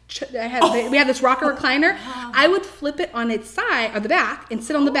we had this rocker recliner. I would flip it on its side or the back and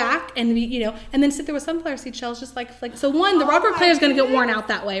sit on the back, and and then sit there with sunflower seed shells, just like flick. So the rocker recliner is going to get worn out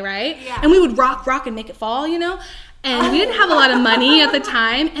that way, right? Yeah. And we would rock and make it fall, and we didn't have a lot of money at the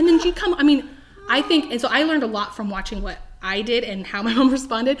time. And then she'd come. I mean, I think, and so I learned a lot from watching what I did and how my mom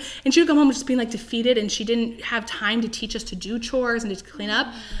responded. And she would come home just being, like, defeated, and she didn't have time to teach us to do chores and just clean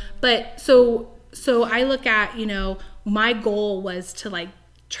up. But so I look at, my goal was to, like,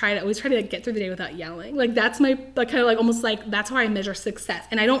 always try to get through the day without yelling. Like that's my kind of like almost like that's how I measure success.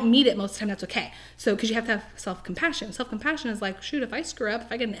 And I don't meet it most of the time. That's okay. So because you have to have self-compassion. Self-compassion is like, shoot, if I screw up,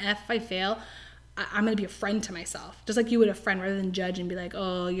 if I get an F, if I fail, I'm going to be a friend to myself. Just like you would a friend, rather than judge and be like,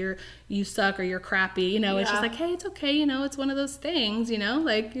 oh, you suck or you're crappy. You know, it's just like, hey, it's okay. You know, it's one of those things, you know,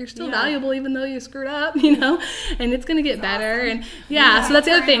 like you're still valuable even though you screwed up, you know, and it's going to get better. Awesome. And so that's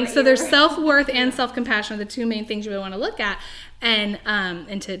the other thing. So there's self-worth and self-compassion are the two main things you would want to look at. And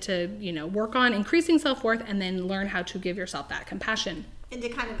to you know, work on increasing self-worth and then learn how to give yourself that compassion. And to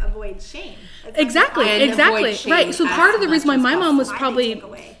kind of avoid shame. Exactly. Right. So part of the reason why my mom was probably,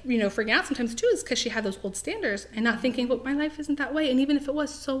 you know, freaking out sometimes too is because she had those old standards and not thinking, well, my life isn't that way. And even if it was,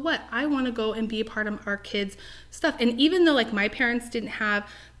 so what? I want to go and be a part of our kids' stuff. And even though like my parents didn't have,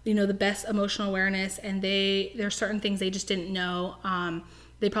 you know, the best emotional awareness and there's certain things they just didn't know.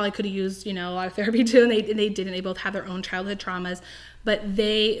 They probably could have used, you know, a lot of therapy too, and they didn't. They both had their own childhood traumas. But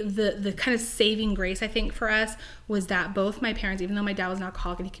the kind of saving grace, I think, for us was that both my parents, even though my dad was an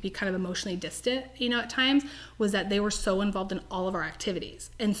alcoholic and he could be kind of emotionally distant, you know, at times, was that they were so involved in all of our activities.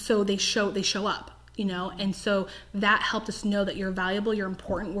 And so they show up, you know, and so that helped us know that you're valuable, you're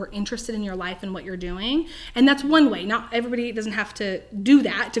important, we're interested in your life and what you're doing. And that's one way. Not everybody doesn't have to do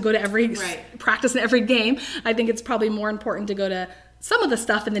that, to go to every practice in every game. I think it's probably more important to go to some of the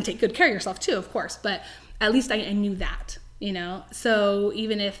stuff and then take good care of yourself too, of course. But at least I knew that, you know. So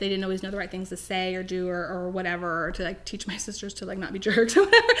even if they didn't always know the right things to say or do or whatever, or to like teach my sisters to like not be jerks or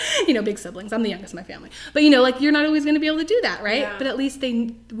whatever, you know, big siblings. I'm the youngest in my family. But you know, like you're not always going to be able to do that, right? Yeah. But at least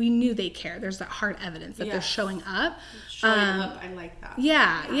we knew they care. There's that hard evidence that they're showing up. I like that.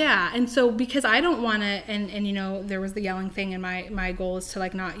 Yeah. And so because I don't want to, and you know, there was the yelling thing, and my goal is to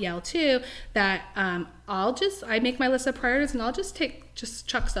like not yell too, that I make my list of priorities and I'll just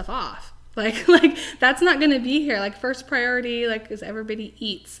chuck stuff off. Like that's not going to be here. Like first priority, like is everybody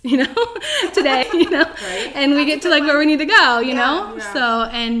eats, you know, today, you know, right? And we get to like where we need to go, you know? Yeah. So,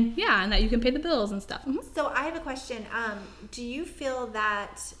 and that you can pay the bills and stuff. Mm-hmm. So I have a question. Do you feel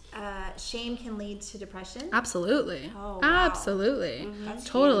that shame can lead to depression? Absolutely. Oh, wow. Absolutely. Mm-hmm.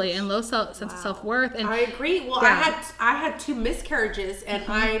 Totally. Huge. And low sense of self-worth. And I agree. Well, I had 2 miscarriages and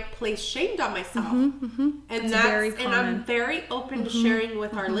I placed shame on myself. And I'm very open to sharing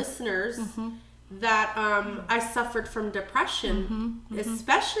with our listeners that I suffered from depression,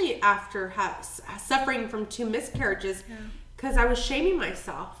 especially after suffering from 2 mismiscarriages. Because I was shaming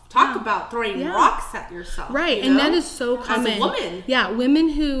myself. Talk about throwing rocks at yourself. Right, you and know? that is so common. As a woman. Yeah, women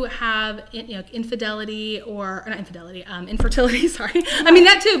who have infidelity or not infidelity, infertility. Sorry, I mean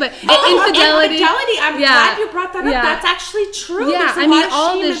that too. But infidelity. I'm glad you brought that up. That's actually true. Yeah, There's a lot of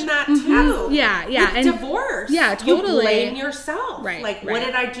shame in that too. Yeah, and divorce. Yeah, totally. You blame yourself. Right. Like, what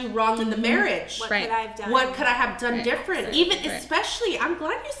did I do wrong in the marriage? What could I have done? What could I have done different? Especially, I'm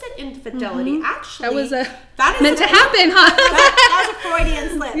glad you said infidelity. Actually, that is meant to happen, huh? That was a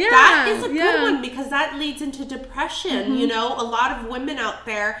Freudian slip. Yeah, that is a good one because that leads into depression. You know, a lot of women out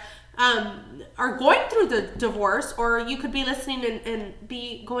there are going through the divorce, or you could be listening and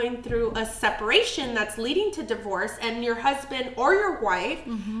be going through a separation that's leading to divorce, and your husband or your wife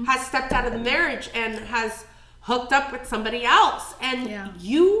has stepped out of the marriage and has hooked up with somebody else, and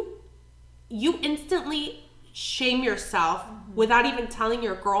you instantly shame yourself without even telling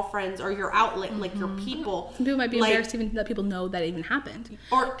your girlfriends or your outlet, like your people. Some people might be embarrassed even that people know that even happened.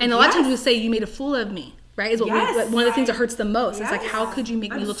 And a lot of times we say, you made a fool of me, right? Is what one of the things that hurts the most. It's like, how could you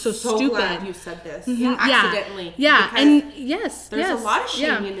make me look so stupid? Glad you said this. Accidentally. Yeah. And there's a lot of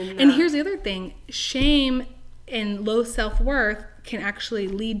shaming in that. And here's the other thing. Shame and low self-worth can actually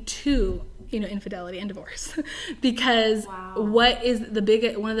lead to infidelity and divorce. Because what is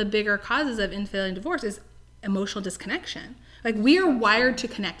one of the bigger causes of infidelity and divorce is emotional disconnection. Like, we are wired to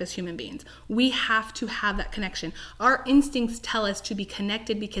connect as human beings. We have to have that connection. Our instincts tell us to be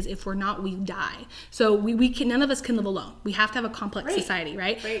connected, because if we're not, we die. So we can, none of us can live alone. We have to have a complex society,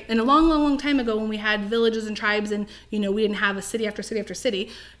 right? And a long, long, long time ago, when we had villages and tribes, and we didn't have a city after city after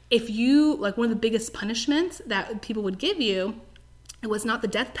city, if you, like, one of the biggest punishments that people would give you, it was not the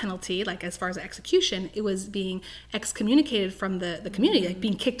death penalty, like as far as execution, it was being excommunicated from the community, like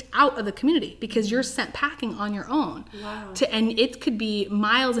being kicked out of the community, because you're sent packing on your own. And it could be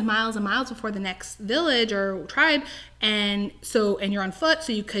miles and miles and miles before the next village or tribe. And you're on foot,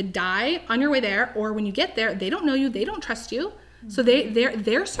 so you could die on your way there, or when you get there, they don't know you, they don't trust you. So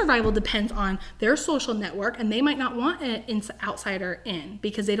their survival depends on their social network, and they might not want an outsider in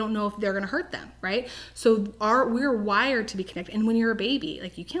because they don't know if they're going to hurt them, right? So we're wired to be connected. And when you're a baby,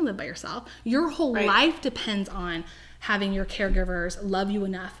 like, you can't live by yourself. Your whole life depends on having your caregivers love you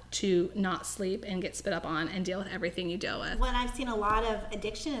enough to not sleep and get spit up on and deal with everything you deal with. When I've seen a lot of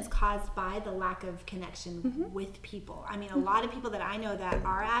addiction is caused by the lack of connection with people. I mean, a lot of people that I know that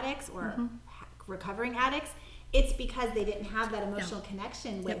are addicts or recovering addicts, it's because they didn't have that emotional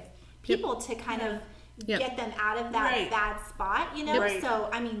connection with people to kind of get them out of that bad spot, you know? So,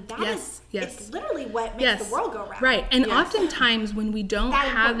 I mean, that is it's literally what makes the world go round. Right. And oftentimes when we don't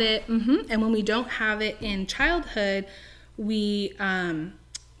have it, and when we don't have it in childhood, we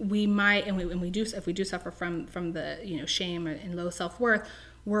might, and we do, if we do suffer from the, you know, shame and low self-worth,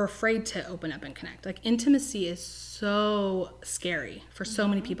 we're afraid to open up and connect. Like, intimacy is so scary for so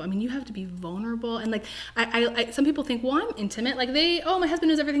many people. I mean, you have to be vulnerable. And like, I some people think, well, I'm intimate. Like, my husband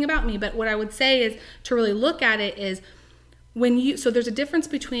knows everything about me. But what I would say is to really look at it is so there's a difference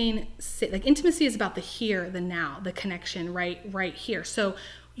between, like, intimacy is about the here, the now, the connection right here. So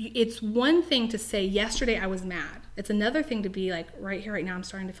it's one thing to say, yesterday I was mad. It's another thing to be like, right here, right now, I'm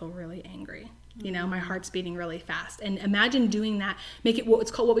starting to feel really angry. You know, my heart's beating really fast. And imagine doing that, make it what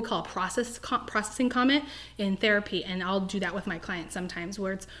we call a processing comment in therapy. And I'll do that with my clients sometimes,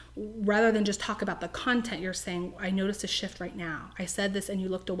 where it's, rather than just talk about the content, you're saying, I noticed a shift right now. I said this and you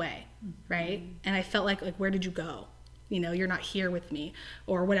looked away, right? And I felt like, where did you go? You know, you're not here with me,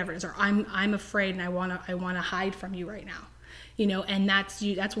 or whatever it is. Or I'm afraid and I wanna hide from you right now. You know, and that's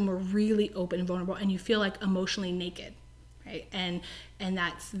when we're really open and vulnerable, and you feel like emotionally naked. Right? And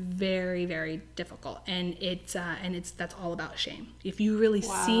that's very, very difficult. And that's all about shame. If you really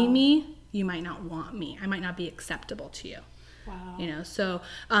see me, you might not want me. I might not be acceptable to you. Wow. You know, so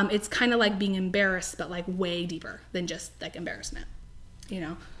it's kind of like being embarrassed, but like way deeper than just like embarrassment. You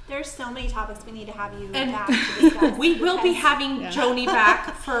know, there's so many topics we need to have you back to discuss. We will be having Joni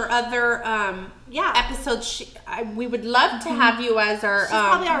back for other episodes. We would love to have you as our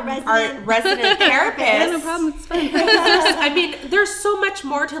probably our resident therapist. Yeah, no problem. It's fun. I mean, there's so much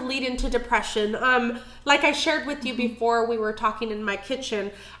more to lead into depression. Like I shared with you before, we were talking in my kitchen.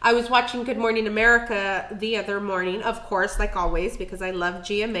 I was watching Good Morning America the other morning, of course, like always, because I love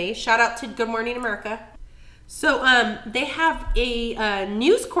GMA. Shout out to Good Morning America. So they have a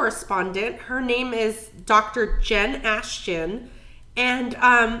news correspondent. Her name is Dr. Jen Ashton. And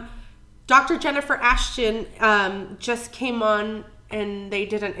Dr. Jennifer Ashton just came on, and they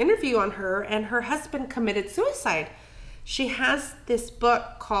did an interview on her, and her husband committed suicide. She has this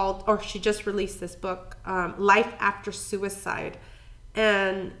book called, or she just released this book, Life After Suicide.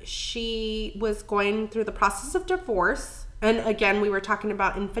 And she was going through the process of divorce. And again, we were talking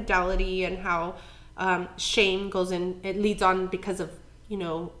about infidelity and how shame goes in, it leads on because of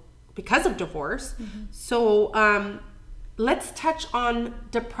divorce. Mm-hmm. So let's touch on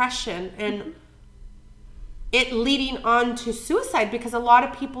depression and it leading on to suicide, because a lot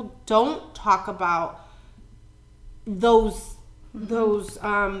of people don't talk about those feelings.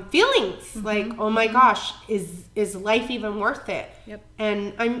 Mm-hmm. Like, oh my gosh, is life even worth it? Yep.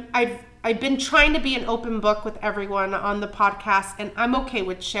 And I've been trying to be an open book with everyone on the podcast, and I'm okay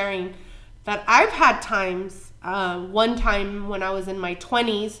with sharing that I've had times, one time when I was in my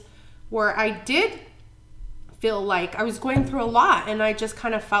 20s, where I did feel like I was going through a lot, and I just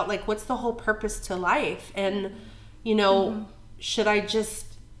kind of felt like, what's the whole purpose to life? And, you know, should I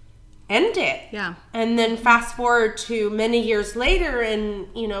just end it? Yeah. And then fast forward to many years later, and,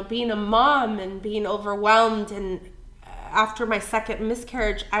 you know, being a mom and being overwhelmed, and after my second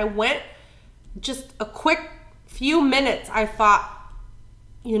miscarriage, I went just a quick few minutes, I thought,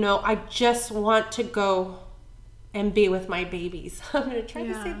 you know, I just want to go and be with my babies. I'm going to try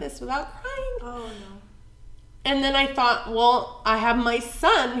to say this without crying. Oh, no. And then I thought, well, I have my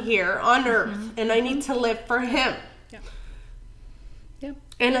son here on earth, and I need to live for him. Yeah. Yep.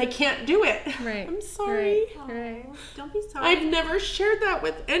 And I can't do it. Right. I'm sorry. Right. Don't be sorry. I've never shared that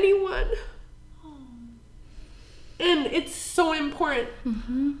with anyone. And it's so important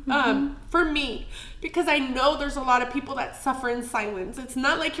for me, because I know there's a lot of people that suffer in silence. It's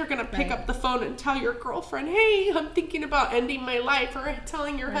not like you're going to pick up the phone and tell your girlfriend, hey, I'm thinking about ending my life, or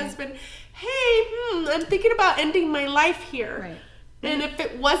telling your husband, hey, I'm thinking about ending my life here. Right. And if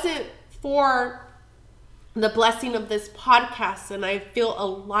it wasn't for the blessing of this podcast and I feel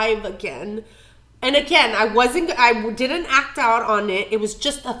alive again, and again, I didn't act out on it. It was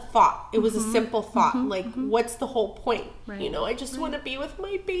just a thought. It was a simple thought. What's the whole point? Right. You know, I just want to be with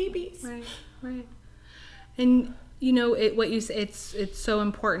my babies. Right. Right. And what you say, it's so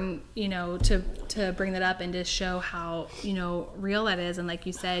important, to bring that up and to show how, real that is. And like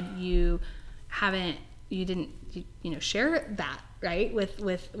you said, you didn't share that, right,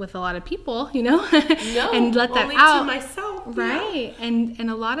 with a lot of people, No, and let that only out. to myself, right? Yeah. And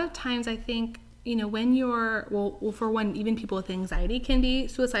a lot of times, I think, when you're for one, even people with anxiety can be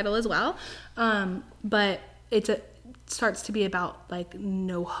suicidal as well, but it starts to be about like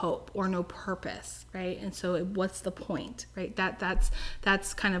no hope or no purpose, right? And so what's the point, right?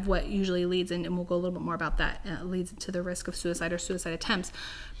 That's kind of what usually leads, and we'll go a little bit more about that, leads to the risk of suicide or suicide attempts.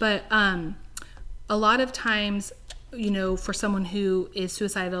 But a lot of times, for someone who is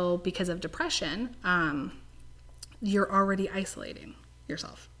suicidal because of depression, you're already isolating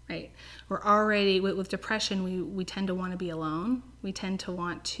yourself, right? We're already, with depression, we tend to want to be alone. We tend to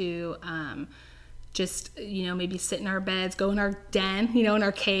want to just, maybe sit in our beds, go in our den, in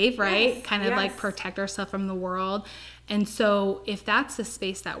our cave, right? Yes, kind of like protect ourselves from the world. And so if that's the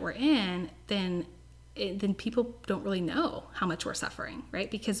space that we're in, then people don't really know how much we're suffering,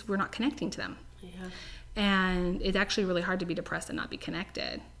 right? Because we're not connecting to them. Yeah. And it's actually really hard to be depressed and not be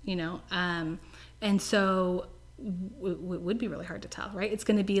connected, and so it would be really hard to tell, right? It's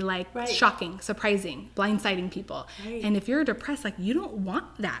going to be like shocking, surprising, blindsiding people. Right. And if you're depressed, like, you don't want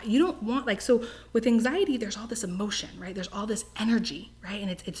that. You don't want, like, so with anxiety, there's all this emotion, right? There's all this energy, right? And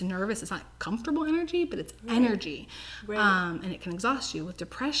it's nervous. It's not comfortable energy, but it's energy. Right. And it can exhaust you. With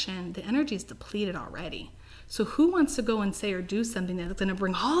depression, the energy is depleted already. So who wants to go and say or do something that's going to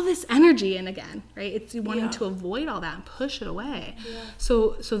bring all this energy in again, right? It's wanting to avoid all that and push it away. Yeah.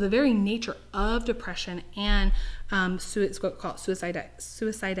 So the very nature of depression and it's what called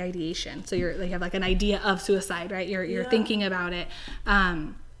suicide ideation. So you have like an idea of suicide, right? You're thinking about it.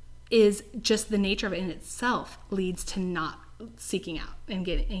 Is just the nature of it in itself leads to not seeking out and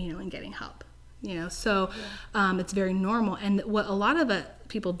getting help. So it's very normal. And what a lot of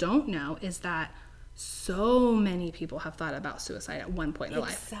people don't know is that so many people have thought about suicide at one point in their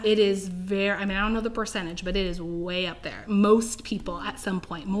life. It is I don't know the percentage, but it is way up there. Most people at some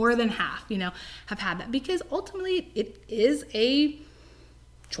point, more than half, have had that, because ultimately it is a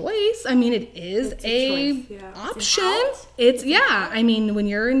choice. It is a option. It's when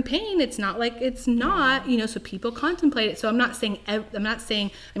you're in pain, it's not like it's not, so people contemplate it. So I'm not saying,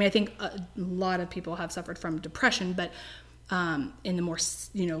 I think a lot of people have suffered from depression, but in the more,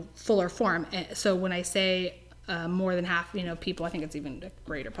 fuller form. So when I say more than half, people, I think it's even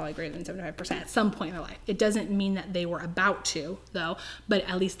greater, probably greater than 75% at some point in their life. It doesn't mean that they were about to, though, but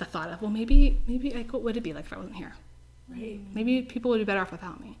at least the thought of, well, maybe what would it be like if I wasn't here? Right. Maybe people would be better off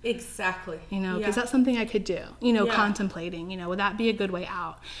without me. Exactly. Because that's something I could do, contemplating, would that be a good way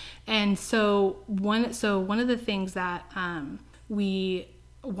out? And so one of the things that we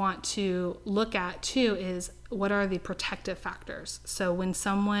want to look at too is, what are the protective factors? So when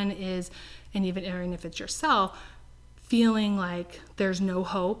someone is, and even if it's yourself, feeling like there's no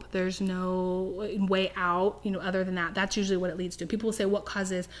hope, there's no way out, other than that, that's usually what it leads to. People will say, what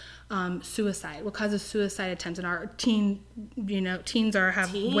causes suicide? What causes suicide attempts? And our teens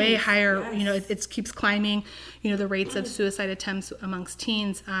have way higher, it keeps climbing, the rates of suicide attempts amongst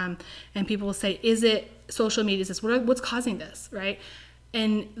teens. And people will say, is it social media? Is this, what's causing this, right?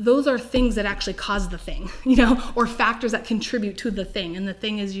 And those are things that actually cause the thing, or factors that contribute to the thing. And the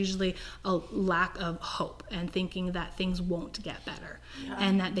thing is usually a lack of hope and thinking that things won't get better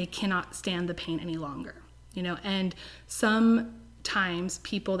and that they cannot stand the pain any longer, And sometimes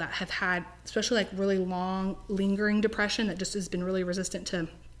people that have had, especially like really long lingering depression that just has been really resistant to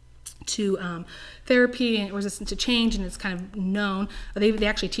therapy and resistant to change, and it's kind of known. They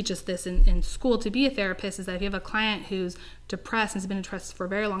actually teach us this in school to be a therapist, is that if you have a client who's depressed and has been depressed for a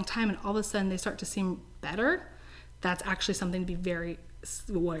very long time and all of a sudden they start to seem better, that's actually something to be very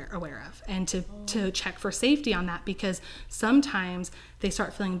aware of, and to check for safety on that, because sometimes they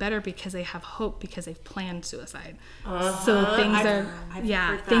start feeling better because they have hope, because they've planned suicide. So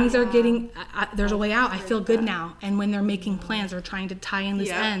things are getting, there's a way out. I feel good now. And when they're making plans, they're trying to tie in loose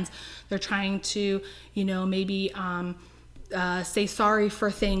ends. They're trying to, maybe say sorry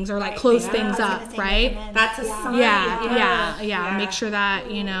for things, or like close things up, right? That's a sign. Yeah. Make sure that,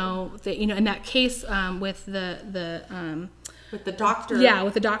 in that case with with the doctor. Yeah,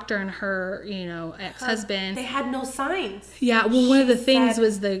 with the doctor and her, ex-husband. They had no signs. Yeah, well, one of the things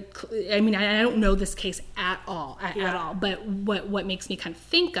was I don't know this case at all, but what makes me kind of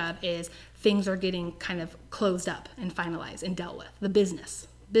think of is things are getting kind of closed up and finalized and dealt with. The business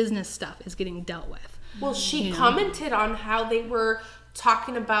stuff is getting dealt with. Well, she commented on how they were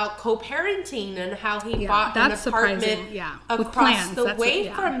talking about co-parenting and how he bought an apartment across the way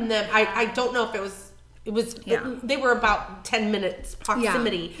from them. I don't know if it was they were about 10 minutes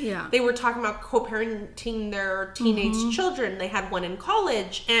proximity. Yeah. They were talking about co-parenting their teenage children. They had one in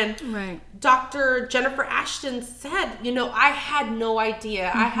college. And Dr. Jennifer Ashton said, I had no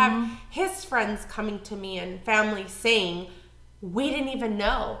idea. I have his friends coming to me and family saying, we didn't even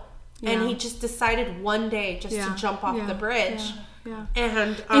know. Yeah. And he just decided one day just to jump off the bridge. Yeah.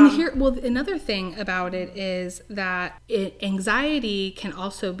 And here, another thing about it is that anxiety can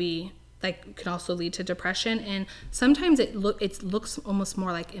also be can also lead to depression, and sometimes it looks almost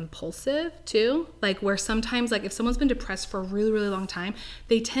more like impulsive too, like where sometimes if someone's been depressed for a really, really long time,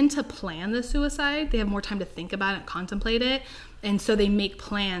 they tend to plan the suicide. They have more time to think about it and contemplate it, and so they make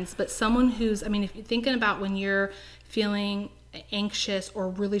plans. But someone who's, if you're thinking about when you're feeling anxious or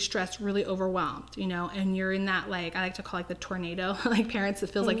really stressed, really overwhelmed, and you're in that, I like to call the tornado, parents, it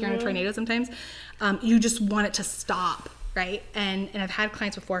feels like you're in a tornado sometimes. You just want it to stop. Right. And I've had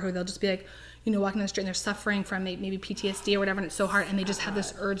clients before who they'll just be walking down the street and they're suffering from maybe PTSD or whatever, and it's so hard, and they just have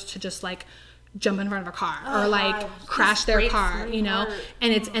this urge to just jump in front of a car or crash their car,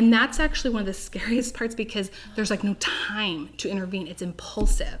 and that's actually one of the scariest parts, because there's no time to intervene. It's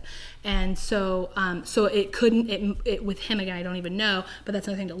impulsive. And so it couldn't, with him, again, I don't even know, but that's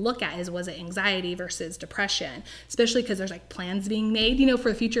another thing to look at was it anxiety versus depression, especially because there's plans being made, for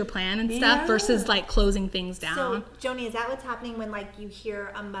a future plan and stuff versus closing things down. So Joni, is that what's happening when you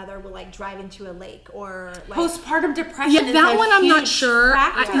hear a mother will drive into a lake or postpartum depression? Yeah, that one I'm not sure.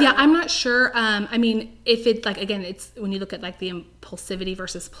 I'm not sure. If it again, it's when you look at the impulsivity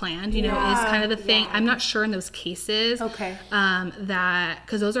versus planned, is kind of the thing. I'm not sure in those cases. Okay. That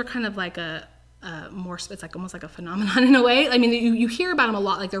because those are kind of a more, it's almost like a phenomenon in a way. You hear about them a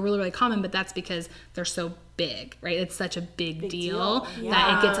lot, they're really, really common, but that's because they're so big, right? It's such a big deal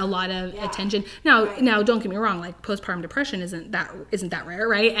that it gets a lot of attention. Now don't get me wrong, postpartum depression isn't that rare,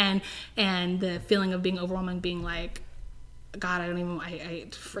 right? And the feeling of being overwhelmed and being God, I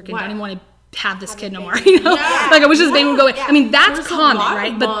freaking don't even want to have this kid no more, I wish this baby would go away. That's common,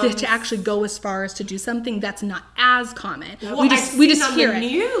 right? But to actually go as far as to do something, that's not as common. Well, we just hear it.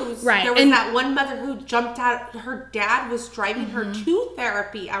 News, right? There was that one mother who jumped out. Her dad was driving her to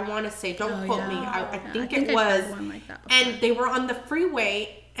therapy. I want to say, don't quote me. I think it was. And they were on the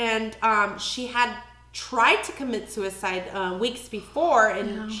freeway, and she had tried to commit suicide weeks before,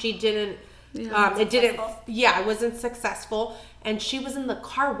 and she didn't. It wasn't successful. And she was in the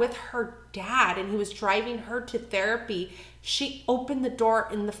car with her dad, and he was driving her to therapy. She opened the door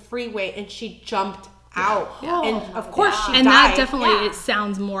in the freeway and she jumped out. And of course she died. And that definitely it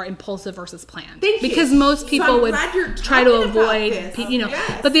sounds more impulsive versus planned. Because most people would try to avoid,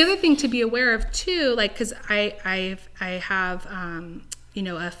 But the other thing to be aware of too, because I have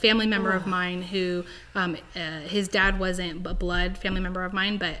a family member of mine who his dad wasn't a blood family member of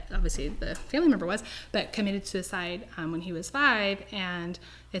mine, but obviously the family member was, but committed suicide when he was 5. And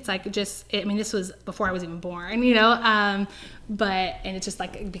it's this was before I was even born, and it just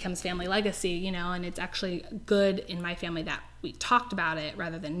it becomes family legacy, and it's actually good in my family that we talked about it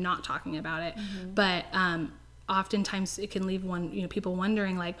rather than not talking about it. But oftentimes it can leave people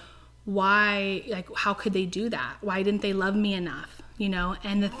wondering why, how could they do that? Why didn't they love me enough?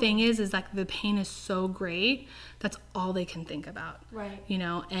 And the thing is the pain is so great, that's all they can think about. Right.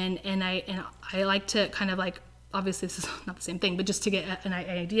 And I like to kind of obviously this is not the same thing, but just to get an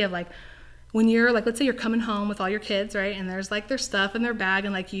idea of when you're let's say you're coming home with all your kids, right? And there's their stuff in their bag,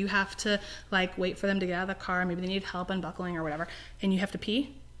 and you have to wait for them to get out of the car. Maybe they need help unbuckling or whatever, and you have to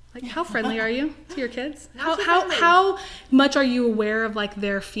pee. How friendly are you to your kids? How much are you aware of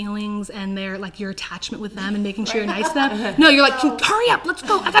their feelings and their your attachment with them and making sure you're nice to them? No, you're hurry up, let's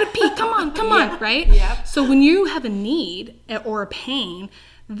go. I gotta pee. Come on, right? Yep. So when you have a need or a pain,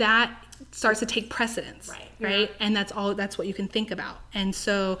 that starts to take precedence, right? Yeah. And that's what you can think about. And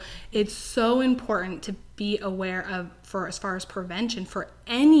so it's so important to be aware of, for as far as prevention for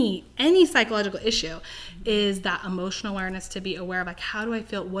any psychological issue, is that emotional awareness, to be aware of how do I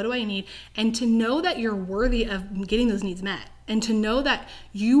feel, what do I need, and to know that you're worthy of getting those needs met, and to know that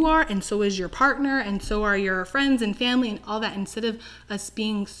you are, and so is your partner, and so are your friends and family and all that, instead of us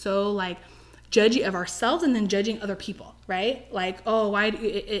being so judgy of ourselves and then judging other people, right?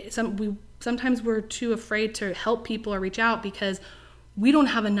 Sometimes we're too afraid to help people or reach out because we don't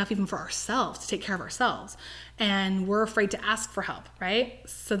have enough even for ourselves to take care of ourselves, and we're afraid to ask for help, right?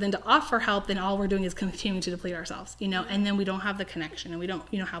 So then to offer help, then all we're doing is continuing to deplete ourselves, and then we don't have the connection, and we don't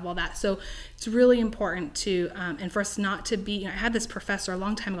have all that. So it's really important to and for us not to be, I had this professor a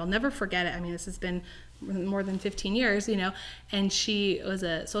long time ago, I'll never forget it. This has been more than 15 years, and she was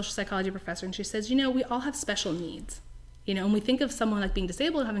a social psychology professor, and she says, we all have special needs. You know, when we think of someone like being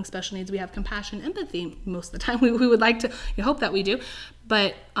disabled, having special needs, we have compassion, empathy most of the time. We would like to, you hope that we do.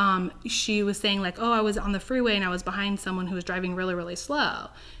 But she was saying like, oh, I was on the freeway and I was behind someone who was driving really, really slow,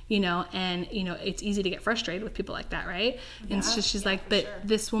 you know, and, you know, it's easy to get frustrated with people like that, right? Yeah, and so she's like, but sure.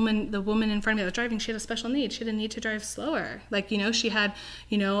 This woman, the woman in front of me that was driving, she had a special need. She didn't need to drive slower. Like, you know, she had,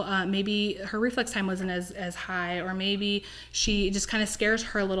 you know, maybe her reflex time wasn't as high, or maybe she just kind of scares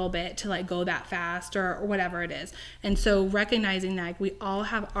her a little bit to like go that fast or whatever it is. And so recognizing that like, we all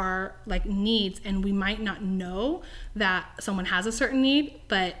have our like needs, and we might not know that someone has a certain need,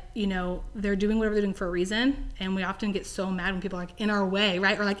 but you know, they're doing whatever they're doing for a reason. And we often get so mad when people are like in our way,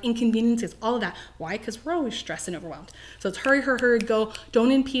 right? Or like inconveniences, all of that. Why? Because we're always stressed and overwhelmed. So it's hurry, go,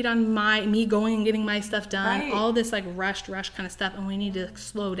 don't impede on me going and getting my stuff done. Right. All this like rush kind of stuff. And we need to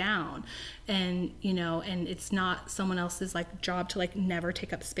slow down. And, you know, and it's not someone else's like job to like never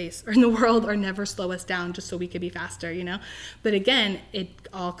take up space or in the world or never slow us down just so we could be faster, you know? But again, it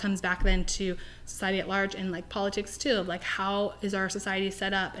all comes back then to society at large and like politics too, of like how is our society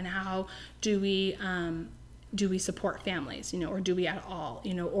set up and how do we support families, you know, or do we at all,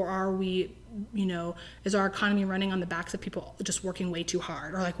 you know, or are we, you know, is our economy running on the backs of people just working way too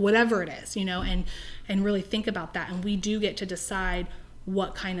hard or like whatever it is, you know, and really think about that. And we do get to decide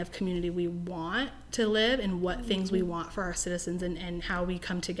what kind of community we want to live and what things we want for our citizens, and how we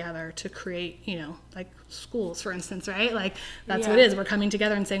come together to create, you know, like schools, for instance, right? Like that's what it is. We're coming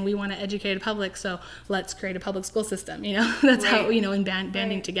together and saying we want to educate a public, so let's create a public school system, you know. That's how, you know, and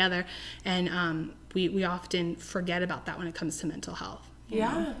banding together. And we often forget about that when it comes to mental health.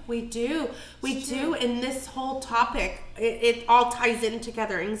 Yeah, we do. We do. And this whole topic, it all ties in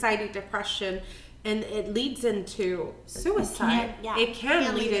together. Anxiety, depression, and it leads into suicide. It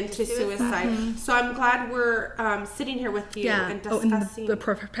can lead into suicide. Mm-hmm. So I'm glad we're sitting here with you and discussing. And the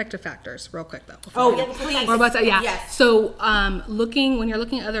protective factors, real quick though. Please. Or about that, Yes. So when you're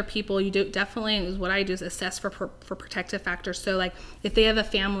looking at other people, you do definitely, is what I do is assess for protective factors. So like if they have a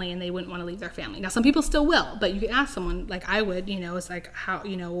family and they wouldn't want to leave their family. Now some people still will, but you can ask someone like I would, you know, it's like how,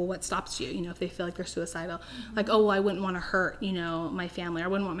 you know, well, what stops you? You know, if they feel like they're suicidal, like, oh, well, I wouldn't want to hurt, you know, my family. I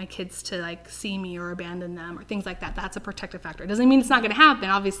wouldn't want my kids to like see me or abandon them or things like that. That's a protective factor. It doesn't mean it's not going to happen.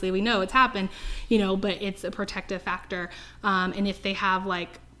 Obviously we know it's happened, you know, but it's a protective factor. And if they have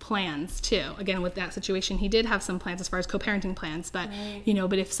like plans too, again with that situation, he did have some plans as far as co-parenting plans, but you know,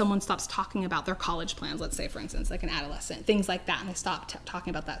 but if someone stops talking about their college plans, let's say for instance, like an adolescent, things like that, and they stop talking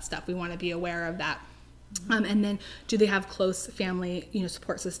about that stuff, we want to be aware of that. And then do they have close family, you know,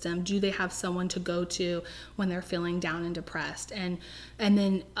 support system? Do they have someone to go to when they're feeling down and depressed? And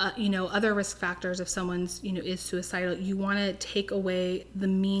then, you know, other risk factors, if someone's, you know, is suicidal, you want to take away the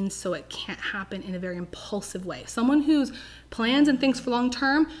means so it can't happen in a very impulsive way. Someone who's plans and thinks for long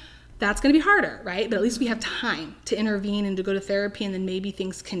term, that's going to be harder, right? But at least we have time to intervene and to go to therapy, and then maybe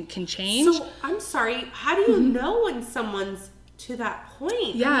things can change. So I'm sorry, how do you know when someone's to that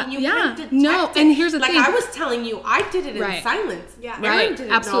point? Yeah, I mean, you can detect no, it. and here's the thing. Like I was telling you, I did it in silence. Yeah, Erin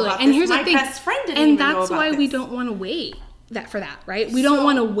didn't absolutely. know about And this. here's My the thing. best friend didn't and even know that's about why this. we don't want to wait for that, right? We don't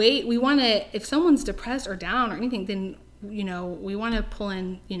want to wait. We want to, if someone's depressed or down or anything, then, you know, we want to pull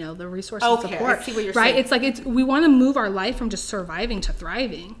in, you know, the resources and support. I see what you're right? saying. It's like we want to move our life from just surviving to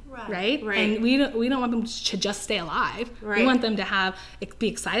thriving, right? And we don't want them to just stay alive. Right. We want them to be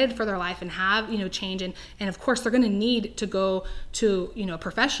excited for their life and have, you know, change, and of course they're going to need to go to, you know, a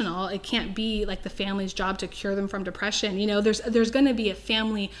professional. It can't be like the family's job to cure them from depression. You know, there's going to be a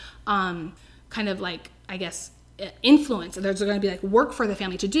family kind of like, I guess, influence. There's going to be like work for the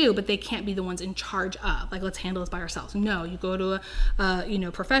family to do, but they can't be the ones in charge of like, let's handle this by ourselves. No, you go to a you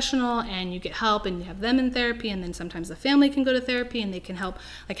know, professional and you get help and you have them in therapy, and then sometimes the family can go to therapy and they can help,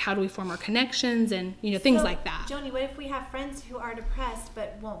 like how do we form our connections and, you know, things like that. Joni, what if we have friends who are depressed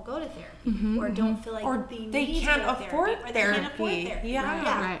but won't go to therapy or don't feel like or they can't afford therapy?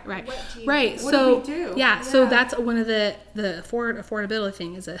 Right. What so do we do? So that's one of the affordability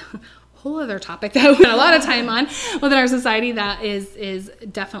thing is a whole other topic that we spend a lot of time on within our society. That is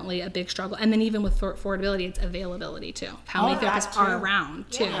definitely a big struggle. And then even with affordability, it's availability too. How many therapists are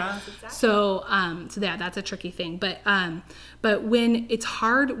around too. Yeah, exactly. So that's a tricky thing. But when it's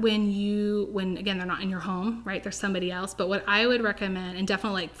hard when again, they're not in your home, right? There's somebody else. But what I would recommend, and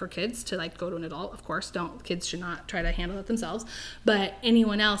definitely like for kids to like go to an adult, of course, kids should not try to handle it themselves, but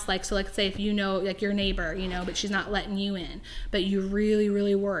anyone else, like, so like say if you know, like your neighbor, you know, but she's not letting you in, but you're really,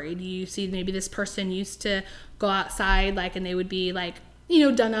 really worried. You see maybe this person used to go outside, like, and they would be like,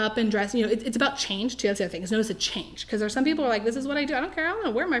 done up and dressed. It's about change too. That's the other thing, is notice a change. Because there's some people who are like, this is what I do. I don't care. I don't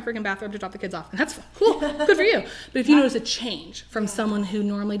know, wear my freaking bathrobe to drop the kids off. And that's cool. Good for you. But if you notice a change from someone who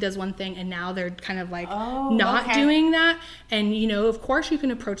normally does one thing and now they're kind of like not doing that. And, of course you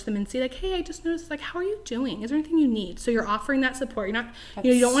can approach them and say like, hey, I just noticed, like, how are you doing? Is there anything you need? So you're offering that support. You're not,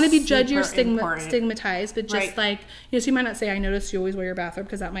 you don't want to be judgy or stigmatized, but just like, so you might not say, I noticed you always wear your bathrobe,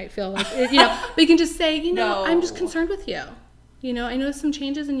 because that might feel like, but you can just say, I'm just concerned with you. I noticed some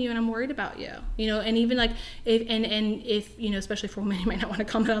changes in you and I'm worried about you, and even like if especially for women, you might not want to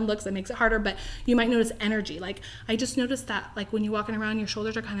comment on looks, that makes it harder, but you might notice energy. Like, I just noticed that, like, when you're walking around, your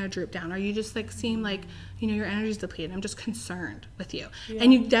shoulders are kind of drooped down, or you just like seem like, your energy's depleted. I'm just concerned with you. Yeah.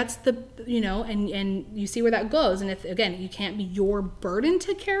 And that's the, and you see where that goes. And if, again, you can't be your burden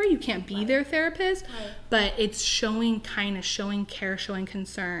to carry, you can't be their therapist, but it's showing kindness, showing care, showing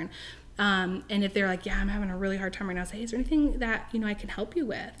concern. And if they're like, I'm having a really hard time right now, say, hey, is there anything that, I can help you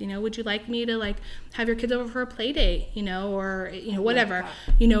with? Would you like me to like have your kids over for a play date, or, whatever,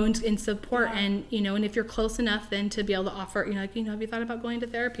 and support. Yeah. And if you're close enough then to be able to offer, have you thought about going to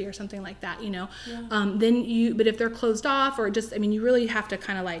therapy or something like that, but if they're closed off, or just, you really have to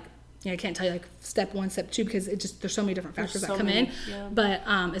kind of like, I can't tell you like step 1, step 2, because there's so many different factors that come in. Yeah. But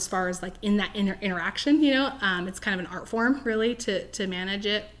as far as like in that interaction, it's kind of an art form really to manage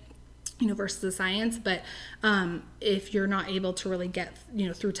it, versus the science. But if you're not able to really get,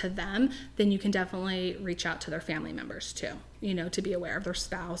 through to them, then you can definitely reach out to their family members too, to be aware of their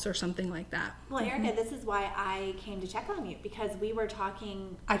spouse or something like that. Well, Erica, this is why I came to check on you, because we were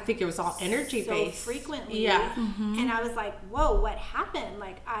talking. I think it was all energy based frequently. Yeah. Mm-hmm. And I was like, whoa, what happened?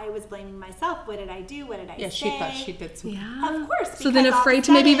 Like, I was blaming myself. What did I do? What did I say? Yeah, she thought she did something. Yeah. Of course. So then afraid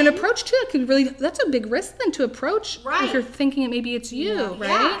to maybe even approach too. It could really, that's a big risk then to approach. Right. If you're thinking maybe it's you,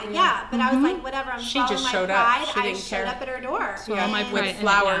 right? Yeah. But I was like, whatever, I'm following my pride. I showed up at her door. My pride. With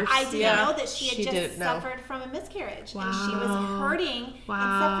flowers. I didn't know that she had just suffered from a miscarriage. Wow. And she was hurting and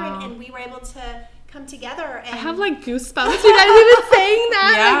suffering, and we were able to come together. And I have like goosebumps. You guys even saying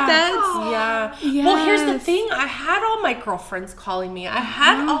that? Yeah. Like that's Yes. Well, here's the thing. I had all my girlfriends calling me. I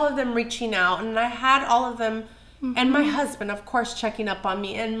had all of them reaching out, and I had all of them, and my husband, of course, checking up on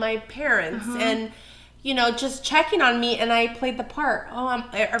me, and my parents, and just checking on me, and I played the part. Oh,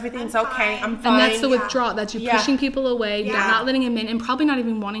 everything's okay. I'm fine. And that's the withdrawal. That's you pushing people away, not letting them in, and probably not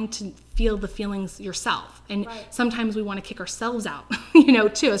even wanting to feel the feelings yourself. And sometimes we want to kick ourselves out,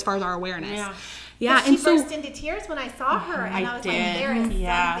 too, as far as our awareness. Yeah. And she burst into tears when I saw her, and I was like, there is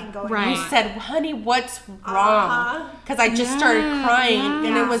something going on. You said, honey, what's wrong? Because I just started crying,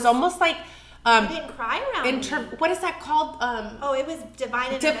 and it was almost like, you didn't cry around me. What is that called? It was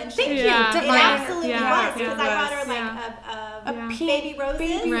divine intervention. Thank you. It absolutely was, because I got her like a baby roses.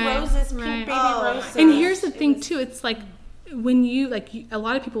 Baby roses, pink baby roses. And here's the thing too, it's like when you a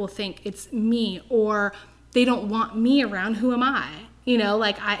lot of people will think it's me, or they don't want me around. Who am I?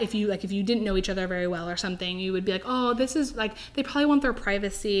 If you didn't know each other very well or something, you would be like, oh, this is like, they probably want their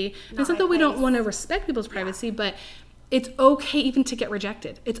privacy. It's not that we don't want to respect people's privacy, but it's okay even to get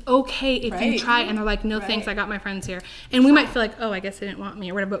rejected. It's okay if you try and they're like, no thanks, I got my friends here. And we might feel like, oh, I guess they didn't want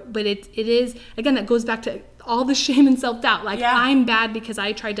me or whatever. But it is, again, that goes back to all the shame and self-doubt. Like, I'm bad because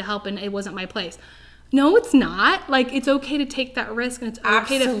I tried to help and it wasn't my place. No, it's not. Like, it's okay to take that risk, and it's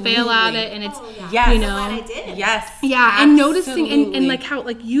okay to fail at it, and it's, I did. Yes. Yeah, and noticing, and like how,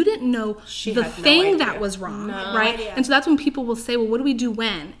 like, you didn't know the thing that was wrong, right? And so that's when people will say, well, what do we do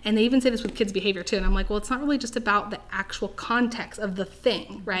when? And they even say this with kids' behavior, too. And I'm like, well, it's not really just about the actual context of the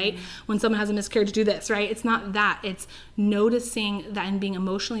thing, right? When someone has a miscarriage, do this, right? It's not that. It's noticing that and being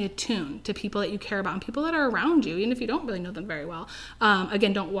emotionally attuned to people that you care about and people that are around you, even if you don't really know them very well.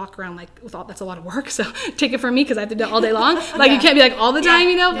 Again, don't walk around like with all, that's a lot of work. So take it from me, because I have to do it all day long. Like you can't be like all the time,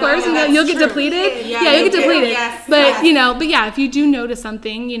 of course, and you'll get depleted. You'll get depleted. Yes, but if you do notice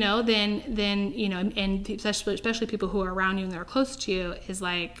something, then and especially people who are around you and that are close to you, is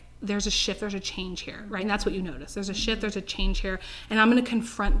like, there's a shift, there's a change here, right? And that's what you notice. There's a shift, there's a change here, and I'm going to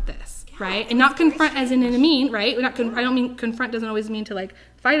confront this, right? And not confront as in a mean, right? I don't mean confront doesn't always mean to like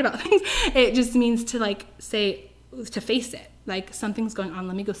fight about things. It just means to like say, to face it. Like, something's going on,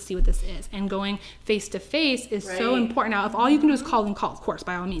 let me go see what this is. And going face to face is so important. Now, if all you can do is call, of course,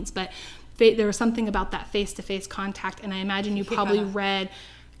 by all means. But there was something about that face to face contact, and I imagine you probably read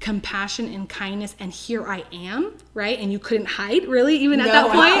compassion and kindness, and here I am, right? And you couldn't hide, really, even at that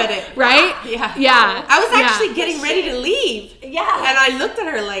point, right? Yeah. I was actually getting ready to leave. Yeah. And I looked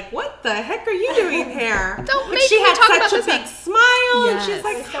at her like, what the heck are you doing here? Don't make she me had talk about such a big smile, and she's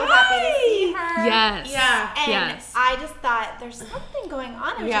like, so happy to see her. Yes. Yeah. And Yes. I just thought there's something going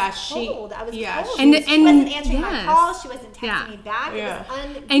on. I was just cold. I was cold. And she wasn't answering my yes. calls. She wasn't texting Yeah. me back. Yeah. It was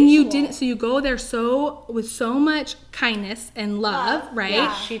unusual. And you didn't, so you go there with so much kindness and love, right?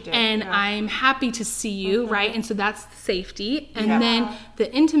 Yeah. She did, And yeah. I'm happy to see you, right? And so that's safety. And Yeah. then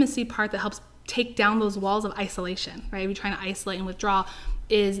the intimacy part that helps take down those walls of isolation, right? If you're trying to isolate and withdraw,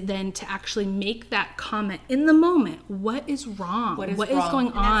 is then to actually make that comment in the moment. What is wrong? What is wrong? going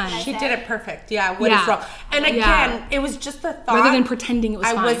And that's on? what I She said. did it perfect. Yeah. What is Yeah. wrong? And again, Yeah. it was just a thought. Rather than pretending it was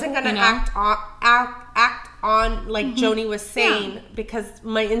I fine, wasn't gonna you know? act on like Joni was saying, because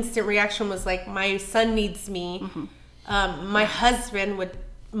my instant reaction was like, my son needs me. My husband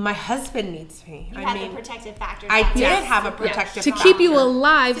needs me. You had the protective factors. I that did was have a super protective To factor. keep you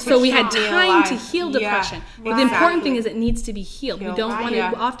alive, so we had keep me time to alive. heal Yeah. depression. But Right. the important thing Exactly. is it needs to be healed. We Healed. don't want to.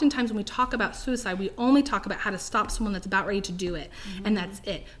 Yeah. Oftentimes, when we talk about suicide, we only talk about how to stop someone that's about ready to do it, and that's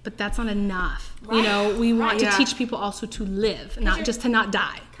it. But that's not enough. You know, we want to Yeah. teach people also to live, not just to not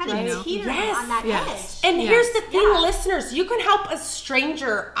die. kind you know? of teetering Yes. on that Yes. edge. And Yes. here's the thing, Yeah. listeners, you can help a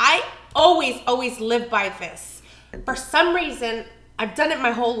stranger. I always live by this. For some reason, I've done it my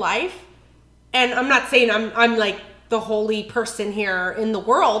whole life, and I'm not saying I'm like the holy person here in the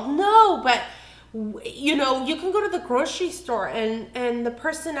world. No, but you know, you can go to the grocery store and the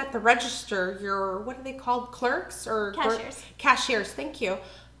person at the register, your, what are they called, clerks or cashiers, thank you,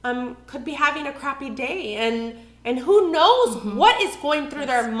 could be having a crappy day, and who knows what is going through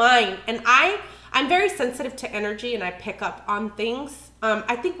their mind. And I'm very sensitive to energy, and I pick up on things.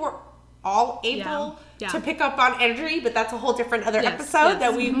 I think we're all able to pick up on energy, but that's a whole different other episode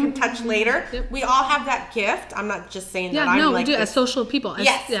that we can touch later. Yep. We all have that gift. I'm not just saying that Yeah, I'm no, like we do this. as social people. As,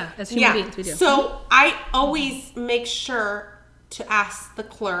 as human beings, we do. So I always make sure to ask the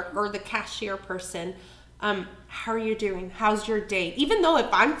clerk or the cashier person, how are you doing? How's your day? Even though if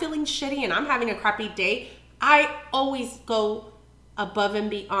I'm feeling shitty and I'm having a crappy day, I always go above and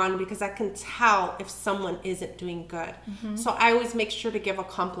beyond, because I can tell if someone isn't doing good. So I always make sure to give a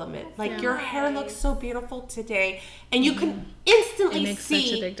compliment. Like, your hair looks so beautiful today. And you can instantly It makes see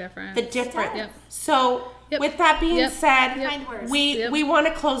such a big difference. the difference. Yep. So Yep. with that being Yep. said, Kind words. we want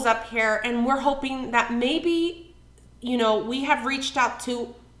to close up here, and we're hoping that maybe, you know, we have reached out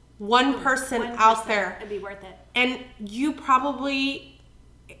to one person out there, It'd be worth it. and you probably,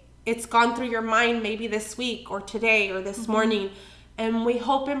 it's gone through your mind maybe this week or today or this morning, and we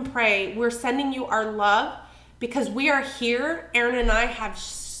hope and pray. We're sending you our love, because we are here. Aaron and I have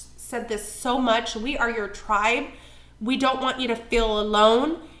said this so much. We are your tribe. We don't want you to feel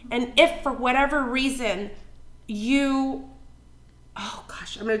alone. And if for whatever reason you, oh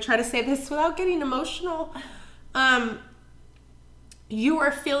gosh, I'm going to try to say this without getting emotional. You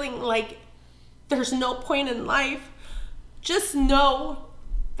are feeling like there's no point in life, just know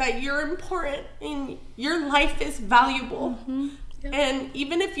that you're important and your life is valuable. And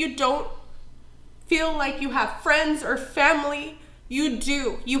even if you don't feel like you have friends or family, you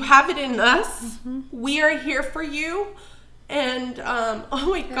do. You have it in us. We are here for you. And oh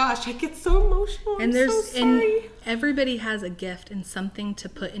my gosh, I get so emotional. And I'm so sorry. and everybody has a gift and something to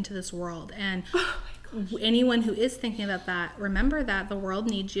put into this world. And anyone who is thinking about that, remember that the world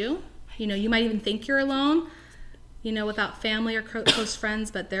needs you. You know, you might even think you're alone, you know, without family or close friends,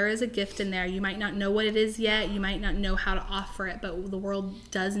 but there is a gift in there. You might not know what it is yet. You might not know how to offer it, but the world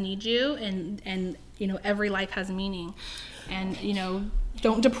does need you, and you know, every life has meaning. And, you know,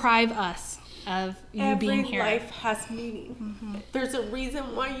 don't deprive us of you being here. Every life has meaning. There's a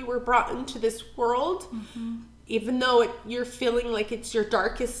reason why you were brought into this world. Even though you're feeling like it's your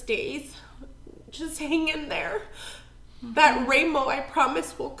darkest days, just hang in there. That rainbow, I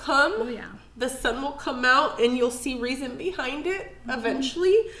promise, will come. Oh, yeah. The sun will come out, and you'll see reason behind it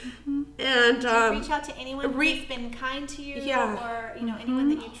eventually. And Reach out to anyone who's been kind to you, or you know, anyone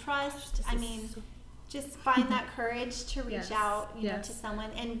that you trust. I mean, just find that courage to reach out, you know, to someone.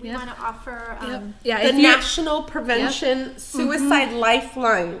 And we want to offer the National Prevention Suicide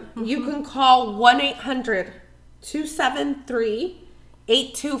Lifeline. You can call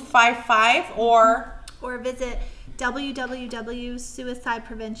 1-800-273-8255 or visit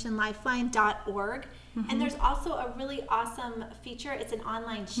www.suicidepreventionlifeline.org. And there's also a really awesome feature. It's an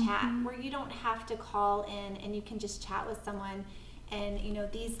online chat where you don't have to call in, and you can just chat with someone. And you know,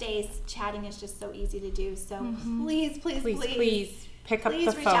 these days chatting is just so easy to do. So please pick up the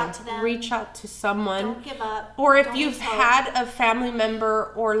reach phone. out to them. Reach out to someone. Don't give up. Or if Don't you've lose hope. had a family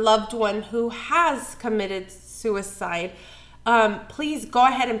member or loved one who has committed suicide, please go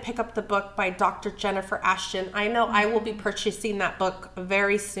ahead and pick up the book by Dr. Jennifer Ashton. I know I will be purchasing that book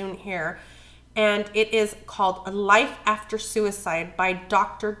very soon here. And it is called A Life After Suicide by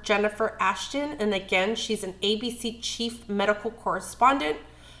Dr. Jennifer Ashton. And again, she's an ABC chief medical correspondent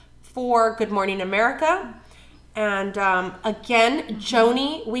for Good Morning America. And again,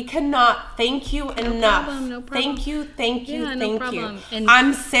 Joni, we cannot thank you enough. No problem. Thank you, thank you, Yeah, no thank problem. you. And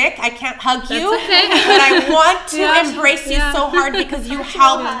I'm sick. I can't hug you, okay. but I want to Yeah. embrace you Yeah. so hard because you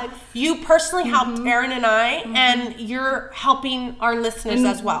hugs. you personally helped Erin and I, and you're helping our listeners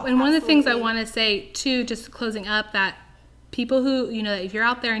as well. And one of the things I want to say too, just closing up, that people who, if you're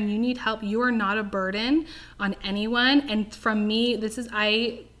out there and you need help, you are not a burden on anyone. And from me,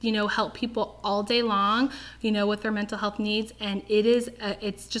 I help people all day long, with their mental health needs. And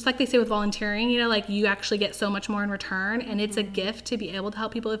it's just like they say with volunteering, you actually get so much more in return. And it's a gift to be able to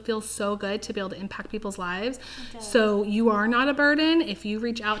help people. It feels so good to be able to impact people's lives. So you are not a burden. If you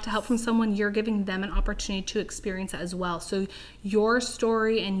reach out to help from someone, you're giving them an opportunity to experience that as well. So your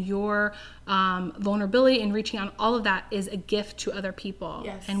story and your vulnerability and reaching out, all of that is a gift to other people.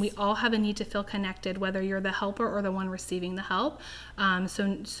 Yes. And we all have a need to feel connected, whether you're the helper or the one receiving the help.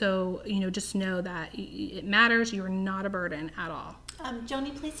 So just know that it matters. You are not a burden at all.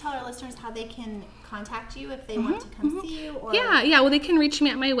 Joni, please tell our listeners how they can contact you if they want to come see you. Or... Yeah. Well, they can reach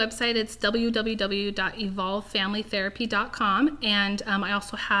me at my website. It's www.evolvefamilytherapy.com. And I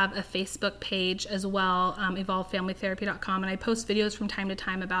also have a Facebook page as well, evolvefamilytherapy.com. And I post videos from time to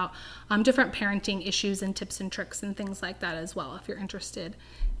time about different parenting issues and tips and tricks and things like that as well, if you're interested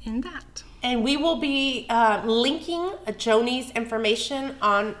in that. And we will be linking Joni's information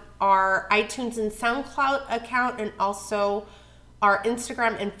on our iTunes and SoundCloud account, and also our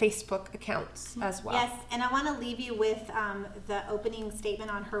Instagram and Facebook accounts as well. Yes, and I want to leave you with the opening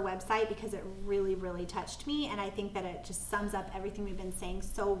statement on her website because it really, really touched me, and I think that it just sums up everything we've been saying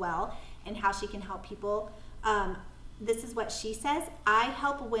so well and how she can help people. This is what she says: I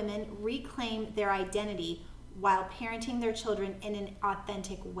help women reclaim their identity while parenting their children in an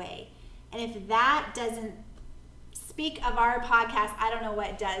authentic way. And if that doesn't speak of our podcast, I don't know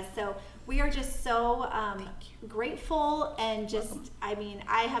what does. So we are just so grateful, and just, I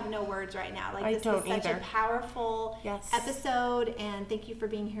have no words right now. Like, this is such a powerful episode, and thank you for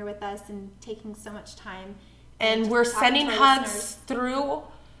being here with us and taking so much time. And we're sending hugs through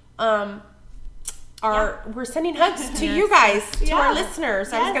we're sending hugs to you guys, to our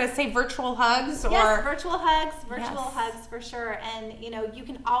listeners. I was going to say virtual hugs, or virtual hugs for sure. And you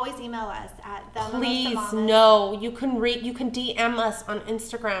can always email us at you can DM us on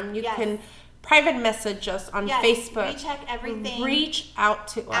Instagram. You can private message us on Facebook. We check everything. Reach out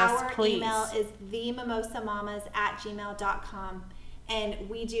to us, please. Our email is themimosaMamas@gmail.com. And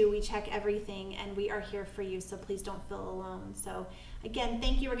we check everything, and we are here for you, so please don't feel alone. So again,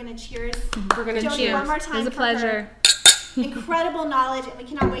 thank you. We're going to cheers. We're going to cheers. One more time. It was a pleasure. Incredible knowledge, and we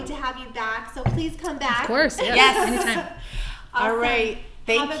cannot wait to have you back. So please come back. Of course, yes. Anytime. Awesome. All right.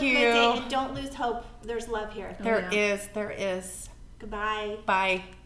 Thank have you. Have a good day, and don't lose hope. There's love here. There is. Goodbye. Bye.